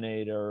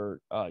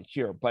denominator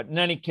here. But in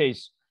any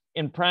case,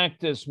 in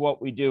practice,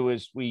 what we do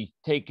is we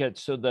take it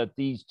so that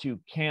these two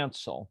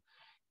cancel.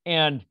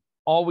 And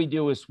all we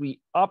do is we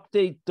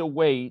update the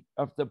weight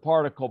of the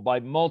particle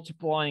by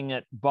multiplying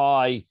it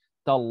by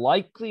the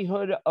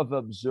likelihood of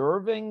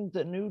observing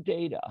the new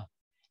data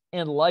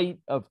in light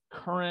of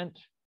current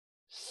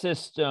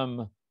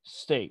system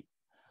state.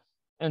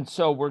 And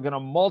so we're going to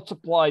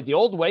multiply the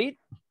old weight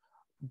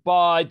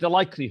by the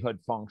likelihood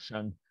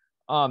function.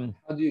 How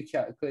do you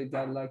calculate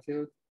that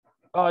likelihood?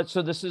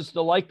 So this is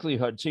the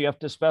likelihood. So you have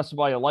to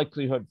specify a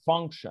likelihood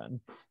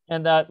function.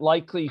 And that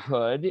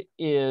likelihood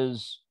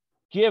is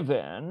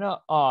given.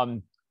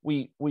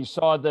 We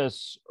saw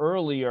this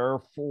earlier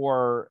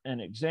for an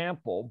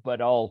example,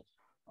 but I'll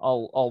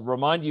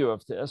remind you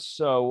of this.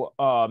 So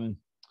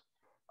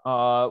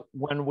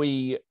when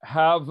we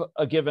have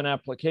a given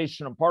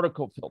application of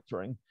particle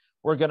filtering,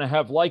 we're going to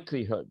have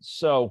likelihoods.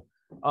 So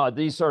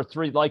these are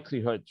three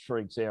likelihoods, for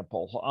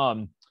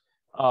example.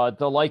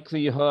 The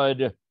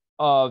likelihood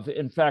of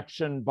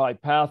infection by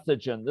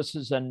pathogen. This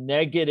is a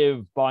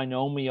negative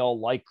binomial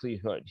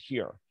likelihood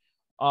here.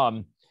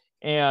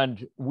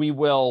 And we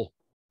will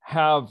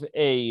have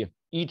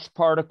each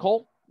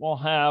particle will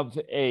have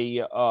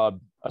a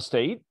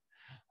state.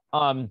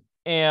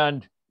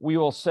 And we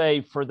will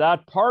say for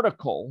that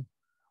particle,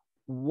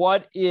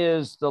 what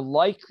is the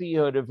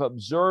likelihood of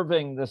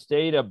observing this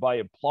data by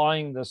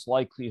applying this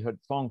likelihood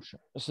function?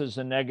 This is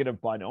a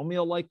negative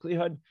binomial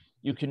likelihood.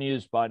 You can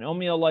use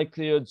binomial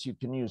likelihoods, you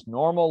can use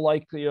normal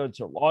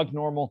likelihoods or log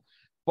normal,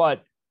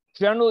 but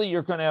generally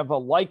you're going to have a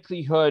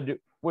likelihood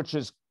which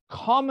is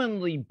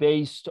commonly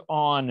based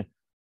on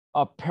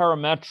a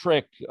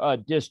parametric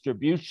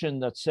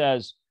distribution that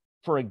says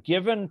for a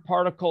given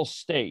particle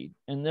state,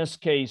 in this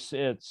case,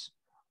 it's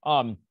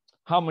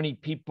how many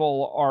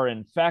people are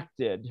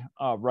infected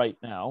right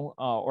now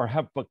or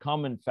have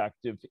become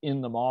infective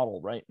in the model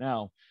right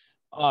now.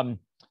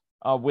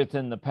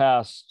 Within the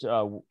past,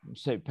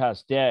 say,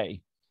 past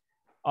day,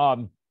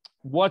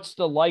 what's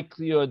the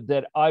likelihood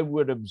that I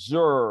would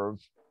observe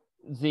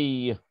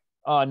the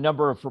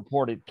number of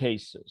reported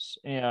cases?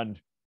 And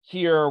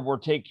here we're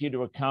taking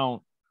into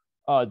account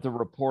the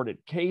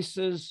reported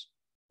cases,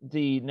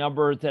 the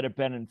number that have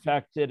been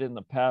infected in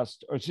the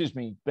past, or excuse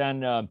me,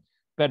 been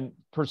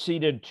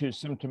proceeded to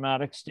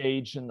symptomatic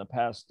stage in the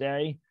past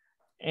day,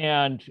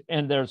 and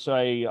there's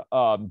a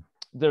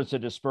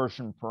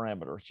dispersion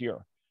parameter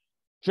here.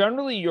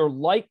 Generally, your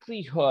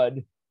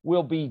likelihood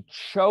will be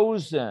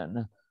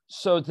chosen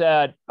so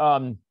that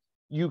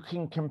you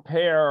can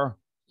compare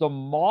the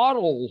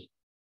model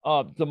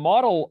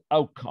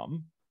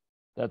outcome,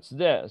 that's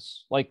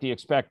this, like the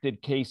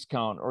expected case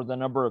count or the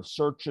number of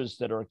searches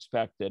that are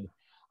expected,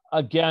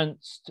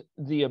 against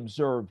the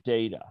observed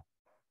data.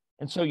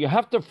 And so you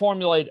have to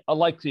formulate a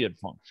likelihood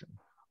function.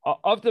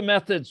 Of the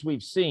methods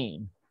we've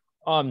seen,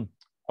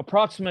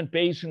 approximate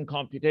Bayesian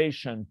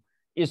computation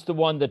is the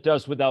one that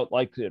does without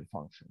likelihood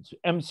functions.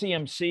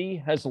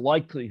 MCMC has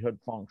likelihood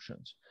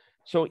functions.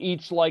 So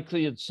each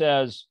likelihood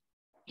says,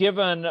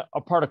 given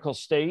a particle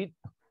state,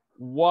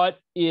 what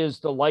is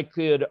the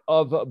likelihood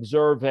of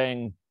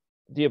observing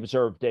the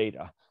observed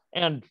data?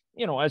 And,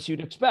 you know, as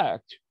you'd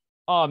expect,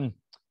 for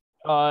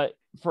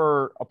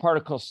a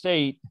particle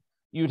state,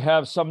 you'd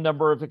have some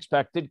number of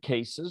expected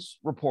cases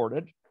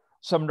reported,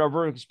 some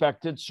number of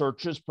expected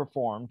searches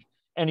performed,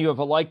 and you have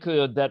a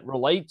likelihood that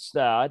relates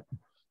that.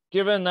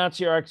 Given that's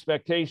your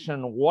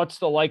expectation, what's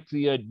the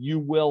likelihood you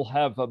will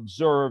have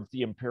observed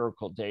the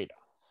empirical data?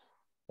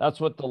 That's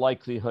what the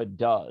likelihood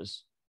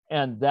does.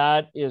 And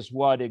that is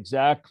what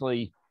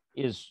exactly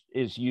is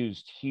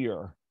used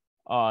here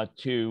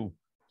to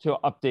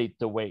update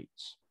the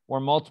weights. We're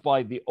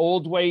multiplying the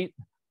old weight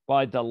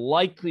by the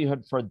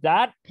likelihood for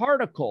that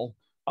particle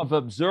of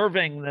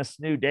observing this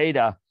new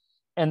data,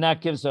 and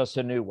that gives us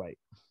a new weight.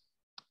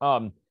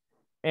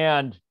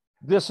 And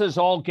this is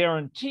all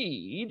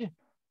guaranteed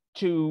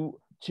to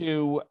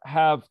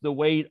have the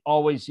weight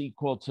always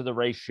equal to the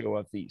ratio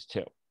of these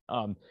two.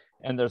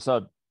 And there's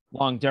a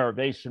long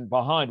derivation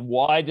behind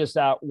why does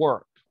that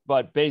work?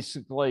 But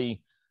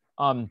basically,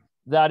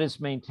 that is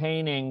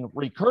maintaining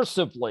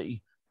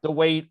recursively the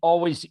weight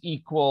always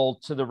equal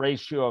to the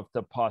ratio of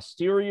the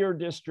posterior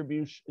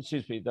distribution,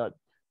 excuse me,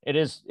 it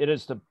is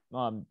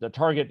the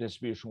target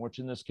distribution, which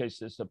in this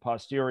case is the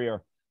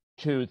posterior,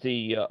 to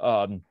the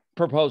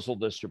proposal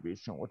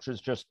distribution, which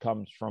just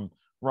comes from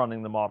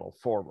running the model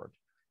forward.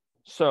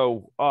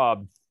 So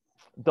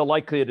the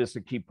likelihood is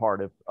a key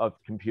part of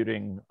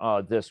computing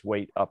this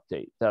weight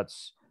update.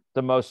 That's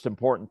the most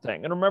important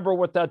thing. And remember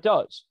what that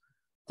does.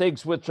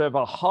 Things which have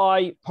a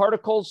high,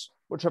 particles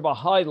which have a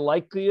high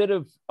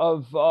likelihood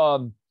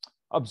of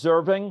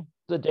observing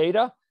the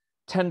data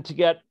tend to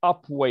get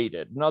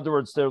upweighted. In other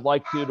words, they're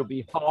likely to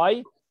be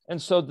high,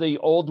 and so the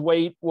old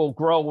weight will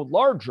grow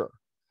larger.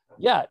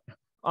 Yet,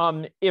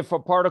 if a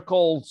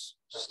particle's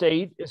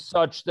state is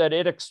such that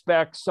it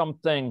expects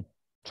something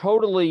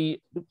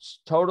totally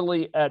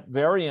at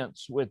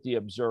variance with the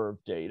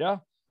observed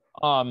data,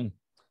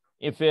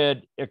 if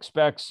it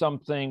expects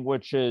something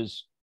which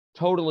is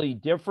totally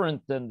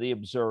different than the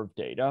observed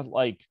data,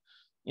 like,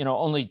 you know,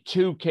 only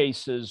 2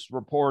 cases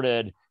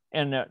reported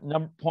and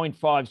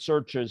 0.5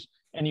 searches,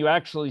 and you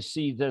actually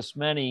see this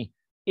many,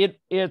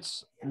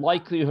 its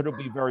likelihood will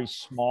be very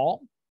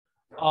small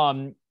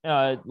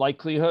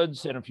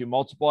likelihoods. And if you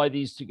multiply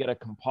these to get a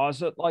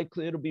composite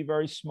likelihood, it'll be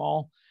very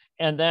small.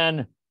 And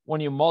then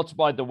when you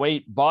multiply the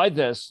weight by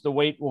this, the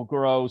weight will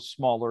grow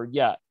smaller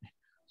yet.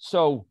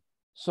 So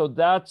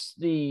that's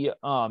the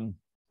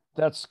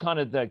that's kind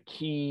of the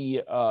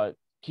key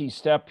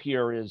step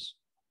here, is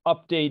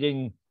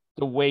updating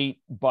the weight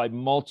by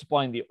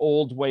multiplying the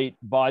old weight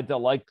by the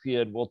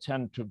likelihood will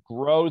tend to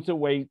grow the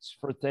weights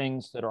for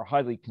things that are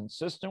highly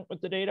consistent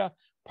with the data.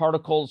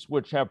 Particles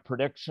which have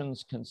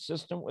predictions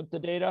consistent with the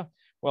data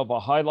will have a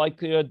high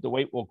likelihood, the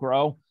weight will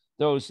grow.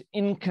 Those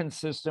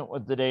inconsistent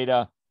with the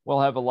data will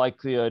have a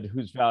likelihood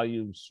whose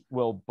values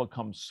will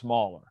become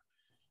smaller.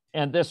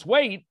 And this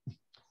weight,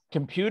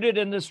 computed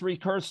in this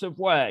recursive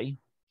way,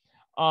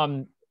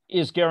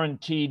 is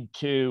guaranteed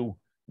to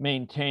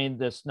maintain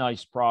this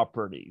nice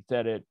property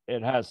that it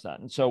has that.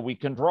 And so we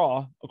can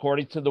draw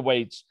according to the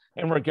weights,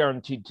 and we're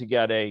guaranteed to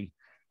get a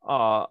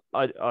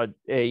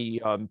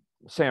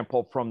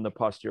sample from the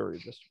posterior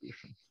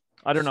distribution.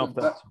 I don't know if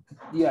that's...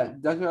 Yeah,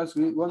 Dr.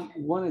 Oscar,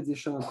 one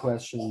additional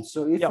question.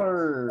 So if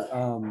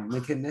our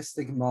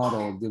mechanistic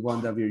model, the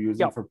one that we're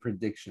using for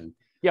prediction,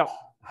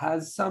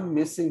 has some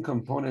missing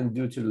component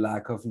due to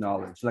lack of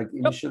knowledge, like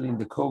initially in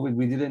the COVID,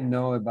 we didn't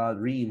know about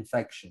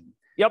reinfection.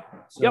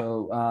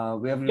 So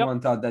everyone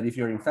thought that if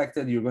you're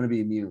infected, you're going to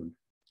be immune.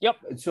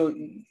 So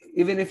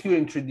even if you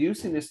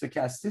introduce in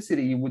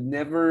stochasticity, you would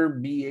never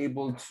be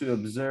able to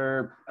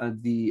observe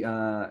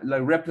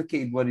like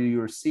replicate what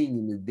you're seeing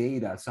in the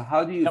data. So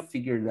how do you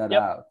figure that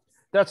out?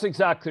 That's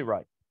exactly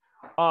right.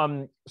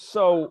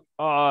 So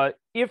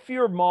if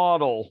your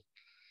model,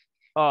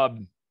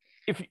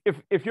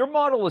 if your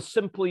model is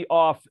simply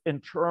off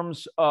in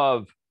terms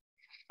of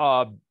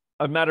a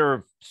matter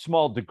of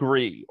small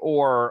degree,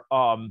 or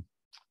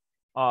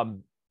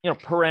you know,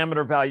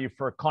 parameter value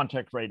for a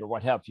contact rate or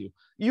what have you,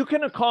 you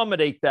can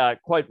accommodate that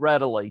quite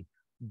readily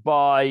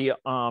by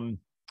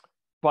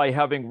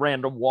having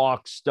random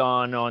walks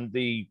done on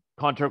the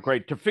contact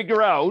rate to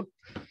figure out,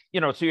 you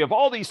know, so you have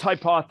all these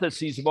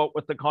hypotheses about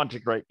what the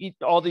contact rate,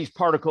 all these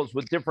particles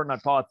with different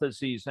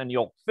hypotheses, and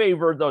you'll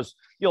favor those,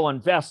 you'll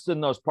invest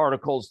in those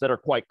particles that are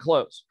quite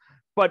close.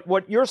 But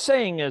what you're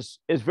saying is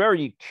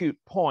very acute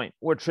point,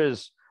 which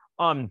is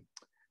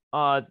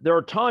there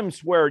are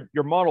times where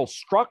your model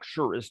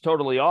structure is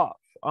totally off.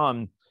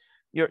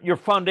 You're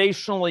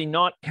foundationally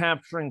not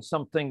capturing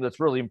something that's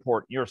really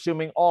important. You're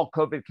assuming all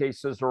COVID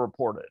cases are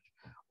reported,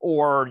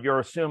 or you're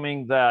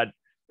assuming that,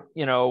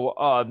 you know,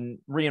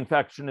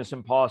 reinfection is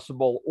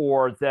impossible,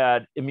 or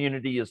that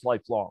immunity is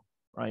lifelong,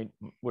 right?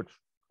 Which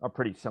are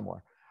pretty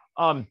similar.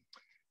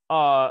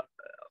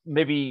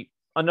 Maybe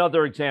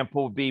another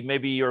example would be,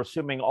 maybe you're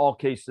assuming all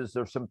cases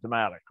are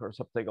symptomatic or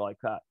something like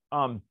that.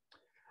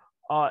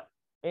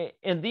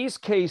 In these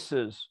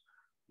cases,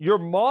 your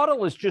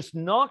model is just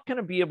not going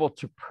to be able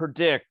to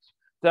predict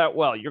that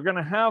well. You're going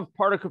to have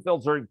particle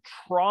filters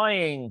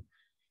trying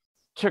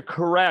to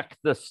correct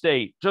the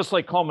state, just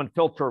like Kalman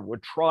filter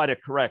would try to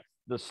correct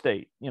the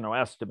state, you know,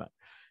 estimate.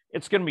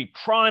 It's going to be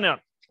trying to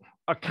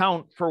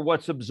account for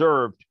what's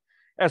observed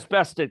as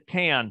best it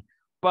can,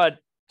 but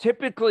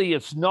typically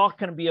it's not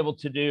going to be able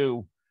to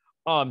do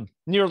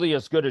nearly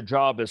as good a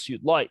job as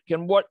you'd like.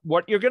 And what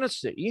you're going to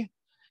see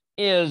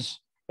is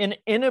an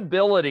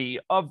inability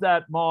of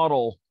that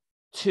model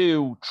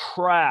to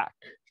track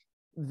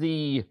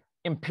the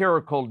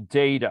empirical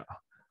data.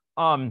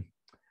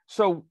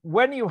 So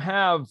when you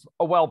have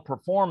a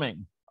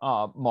well-performing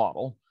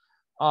model,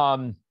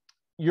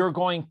 you're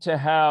going to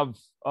have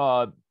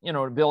you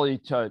know, ability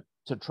to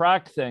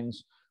track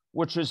things,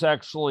 which is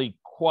actually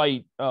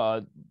quite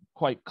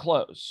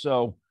close.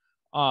 So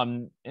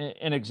an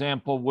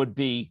example would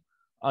be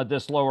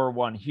this lower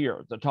one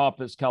here. The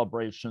top is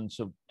calibration,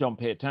 so don't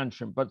pay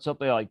attention, but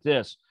something like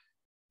this.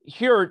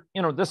 Here,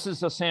 you know, this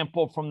is a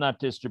sample from that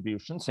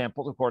distribution,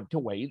 sampled according to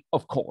weight,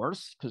 of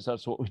course, because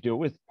that's what we do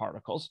with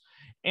particles.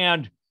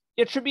 And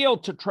it should be able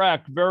to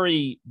track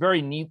very,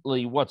 very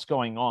neatly what's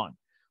going on.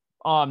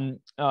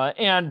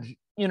 And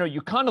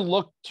you kind of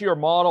look to your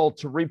model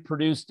to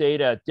reproduce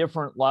data at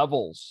different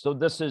levels. So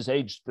this is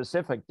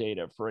age-specific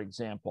data, for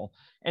example,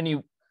 and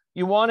you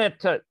want it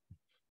to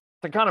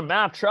kind of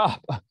match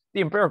up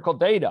the empirical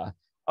data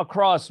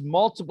across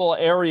multiple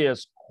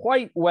areas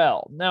quite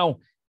well. Now,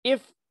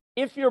 if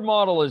your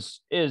model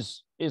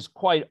is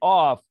quite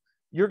off,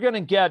 you're going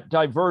to get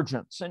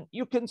divergence, and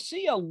you can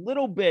see a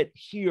little bit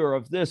here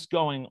of this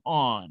going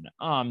on,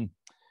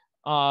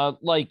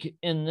 like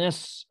in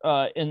this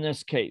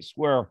case,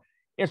 where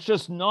it's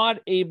just not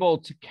able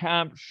to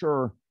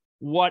capture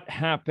what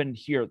happened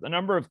here. The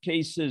number of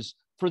cases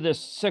for this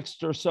 6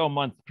 or so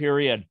month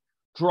period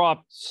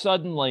dropped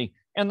suddenly,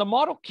 and the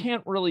model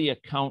can't really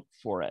account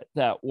for it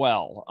that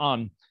well.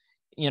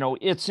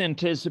 It's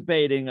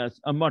anticipating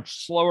a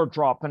much slower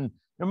drop, and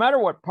no matter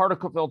what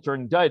particle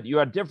filtering did, you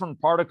had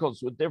different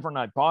particles with different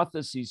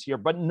hypotheses here,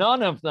 but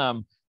none of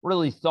them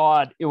really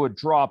thought it would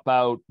drop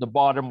out, the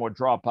bottom would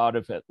drop out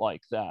of it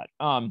like that.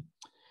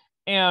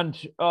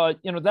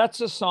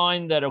 That's a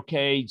sign that,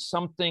 okay,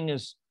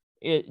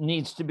 it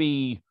needs to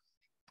be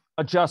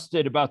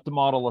adjusted about the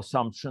model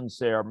assumptions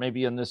there,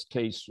 maybe in this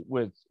case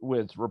with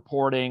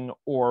reporting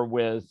or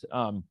with,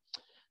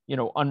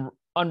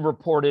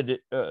 unreported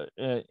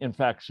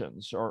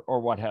infections or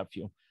what have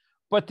you.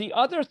 But the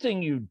other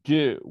thing you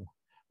do,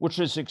 which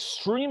is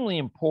extremely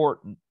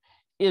important,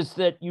 is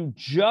that you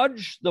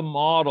judge the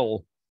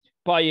model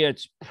by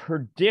its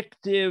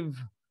predictive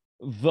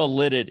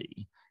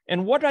validity.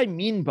 And what I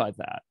mean by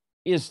that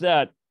is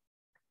that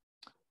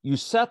you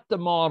set the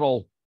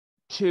model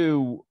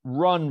to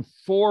run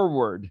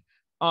forward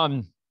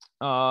in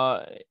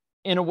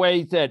a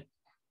way that,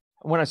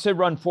 when I say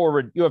run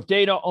forward, you have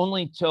data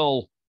only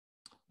till,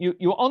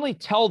 you only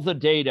tell the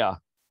data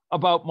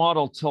about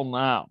model till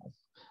now.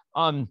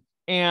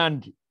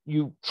 And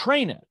you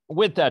train it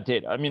with that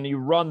data. I mean, you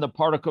run the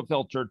particle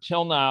filter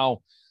till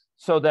now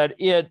so that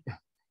it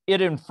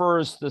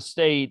infers the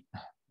state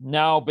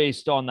now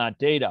based on that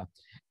data.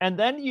 And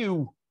then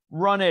you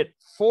run it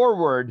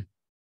forward.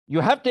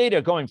 You have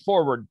data going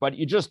forward, but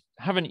you just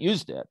haven't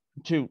used it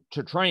to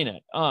train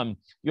it.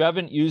 You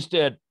haven't used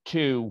it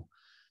to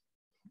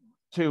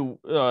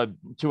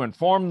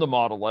inform the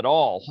model at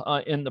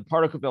all in the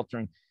particle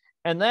filtering.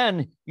 And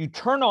then you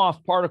turn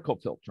off particle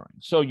filtering.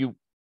 So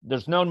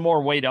there's no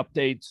more weight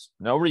updates,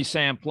 no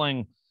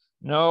resampling,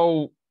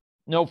 no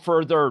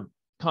further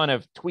kind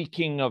of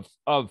tweaking of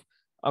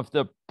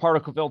the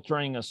particle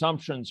filtering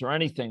assumptions or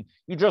anything.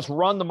 You just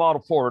run the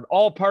model forward.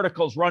 All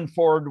particles run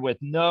forward with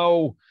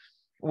no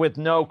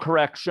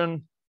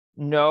correction,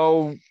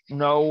 no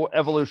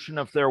evolution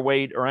of their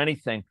weight or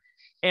anything.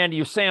 And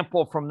you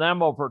sample from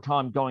them over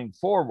time going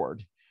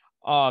forward.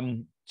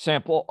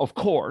 Sample, of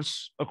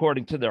course,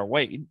 according to their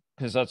weight,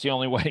 because that's the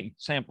only way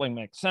sampling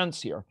makes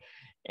sense here.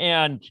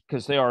 And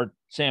because they are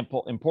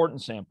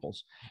important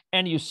samples.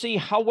 And you see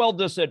how well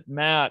does it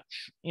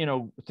match,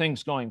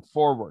 things going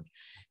forward.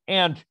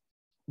 And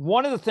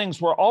one of the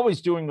things we're always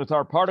doing with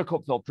our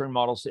particle filtering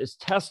models is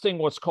testing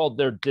what's called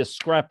their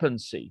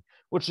discrepancy,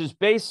 which is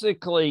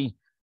basically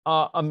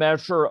a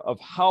measure of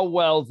how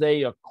well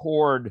they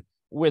accord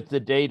with the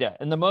data.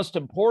 And the most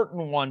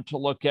important one to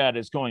look at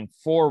is going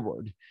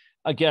forward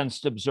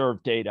against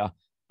observed data.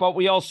 But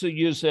we also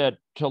use it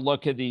to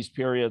look at these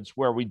periods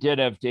where we did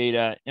have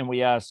data and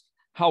we ask,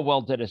 how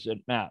well did it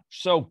match?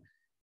 So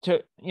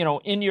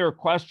in your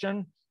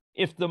question,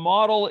 if the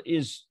model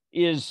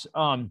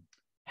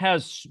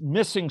has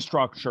missing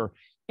structure,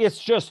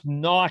 it's just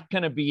not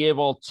going to be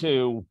able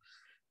to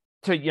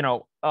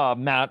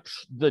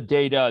match the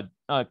data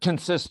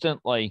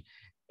consistently.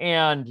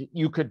 And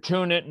you could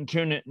tune it and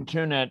tune it and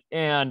tune it,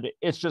 and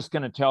it's just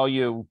going to tell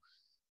you,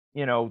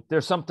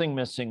 there's something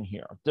missing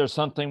here. There's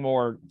something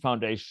more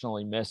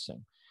foundationally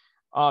missing.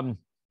 And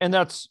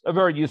that's a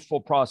very useful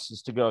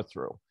process to go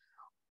through.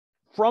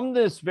 From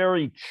this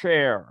very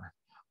chair,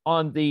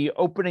 on the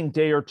opening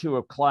day or two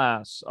of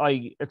class,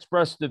 I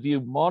expressed the view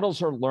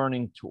models are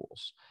learning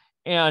tools.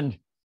 And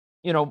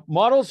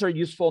models are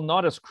useful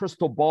not as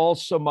crystal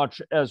balls so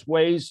much as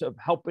ways of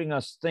helping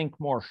us think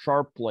more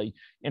sharply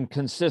and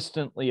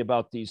consistently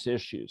about these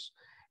issues.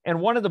 And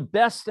one of the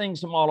best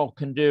things a model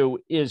can do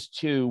is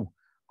to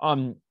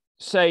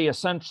say,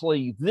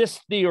 essentially, this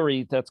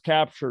theory that's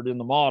captured in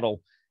the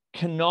model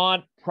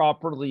cannot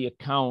properly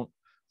account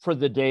for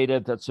the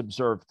data that's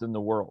observed in the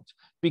world,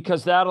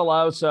 because that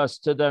allows us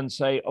to then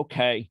say,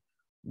 okay,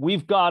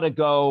 we've got to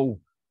go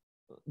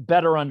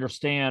better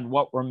understand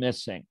what we're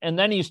missing. And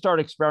then you start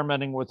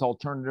experimenting with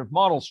alternative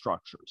model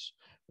structures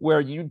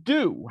where you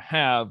do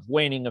have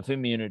waning of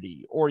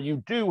immunity, or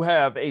you do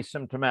have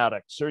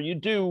asymptomatics, or you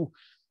do,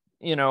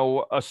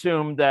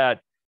 assume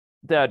that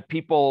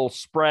people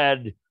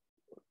spread,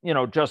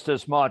 just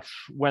as much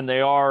when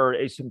they are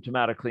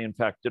asymptomatically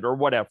infected or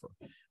whatever.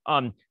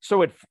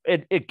 So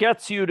it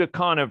gets you to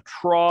kind of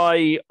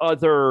try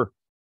other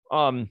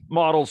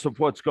models of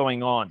what's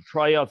going on,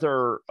 try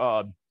other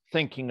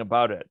thinking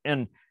about it.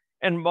 And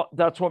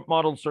that's what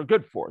models are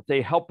good for.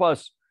 They help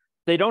us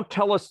they don't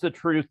tell us the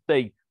truth.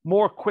 They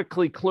more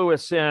quickly clue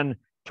us in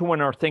to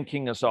when our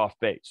thinking is off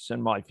base,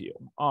 in my view.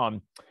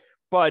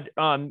 But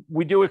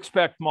we do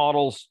expect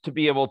models to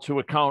be able to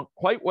account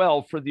quite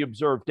well for the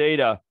observed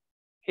data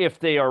if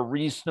they are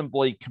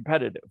reasonably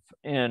competitive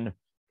in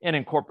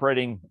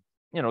incorporating,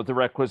 the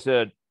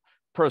requisite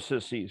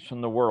processes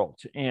from the world.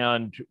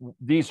 And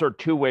these are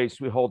two ways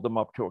we hold them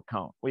up to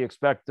account. We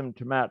expect them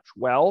to match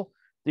well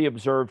the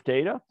observed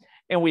data,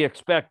 and we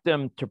expect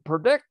them to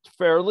predict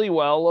fairly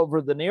well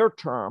over the near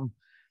term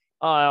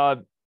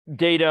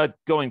data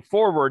going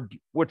forward,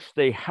 which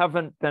they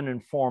haven't been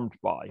informed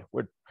by,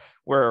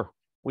 where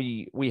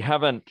we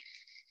haven't,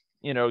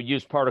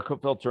 used particle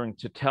filtering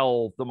to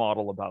tell the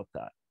model about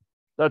that.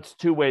 That's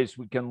two ways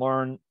we can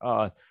learn.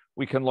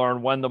 We can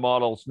learn when the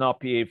model's not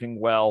behaving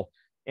well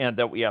and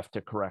that we have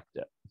to correct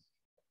it.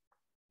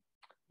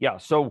 Yeah,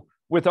 so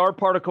with our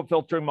particle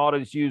filtering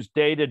models used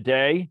day to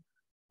day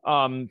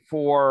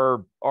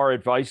for our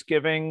advice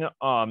giving,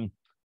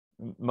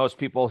 most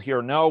people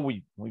here know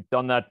we've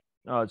done that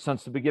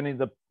since the beginning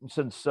of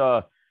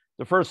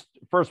the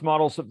first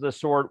models of this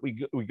sort.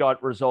 We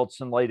got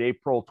results in late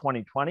April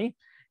 2020,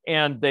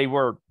 and they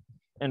were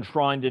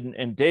enshrined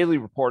in daily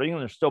reporting,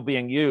 and they're still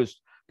being used.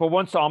 But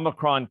once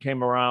Omicron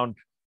came around,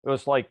 it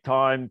was like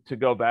time to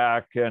go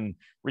back and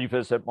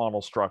revisit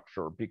model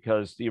structure,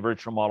 because the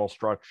original model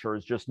structure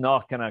is just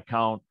not going to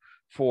account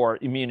for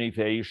immune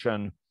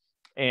evasion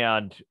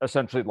and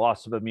essentially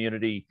loss of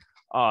immunity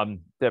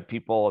that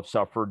people have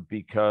suffered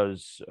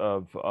because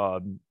of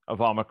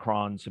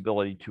Omicron's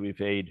ability to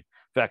evade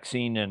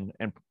vaccine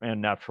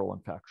and natural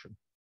infection.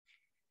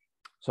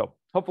 So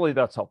hopefully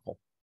that's helpful.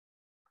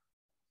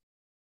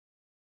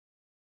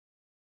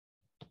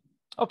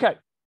 Okay,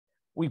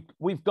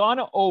 we've gone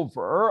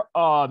over.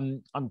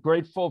 I'm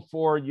grateful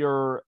for your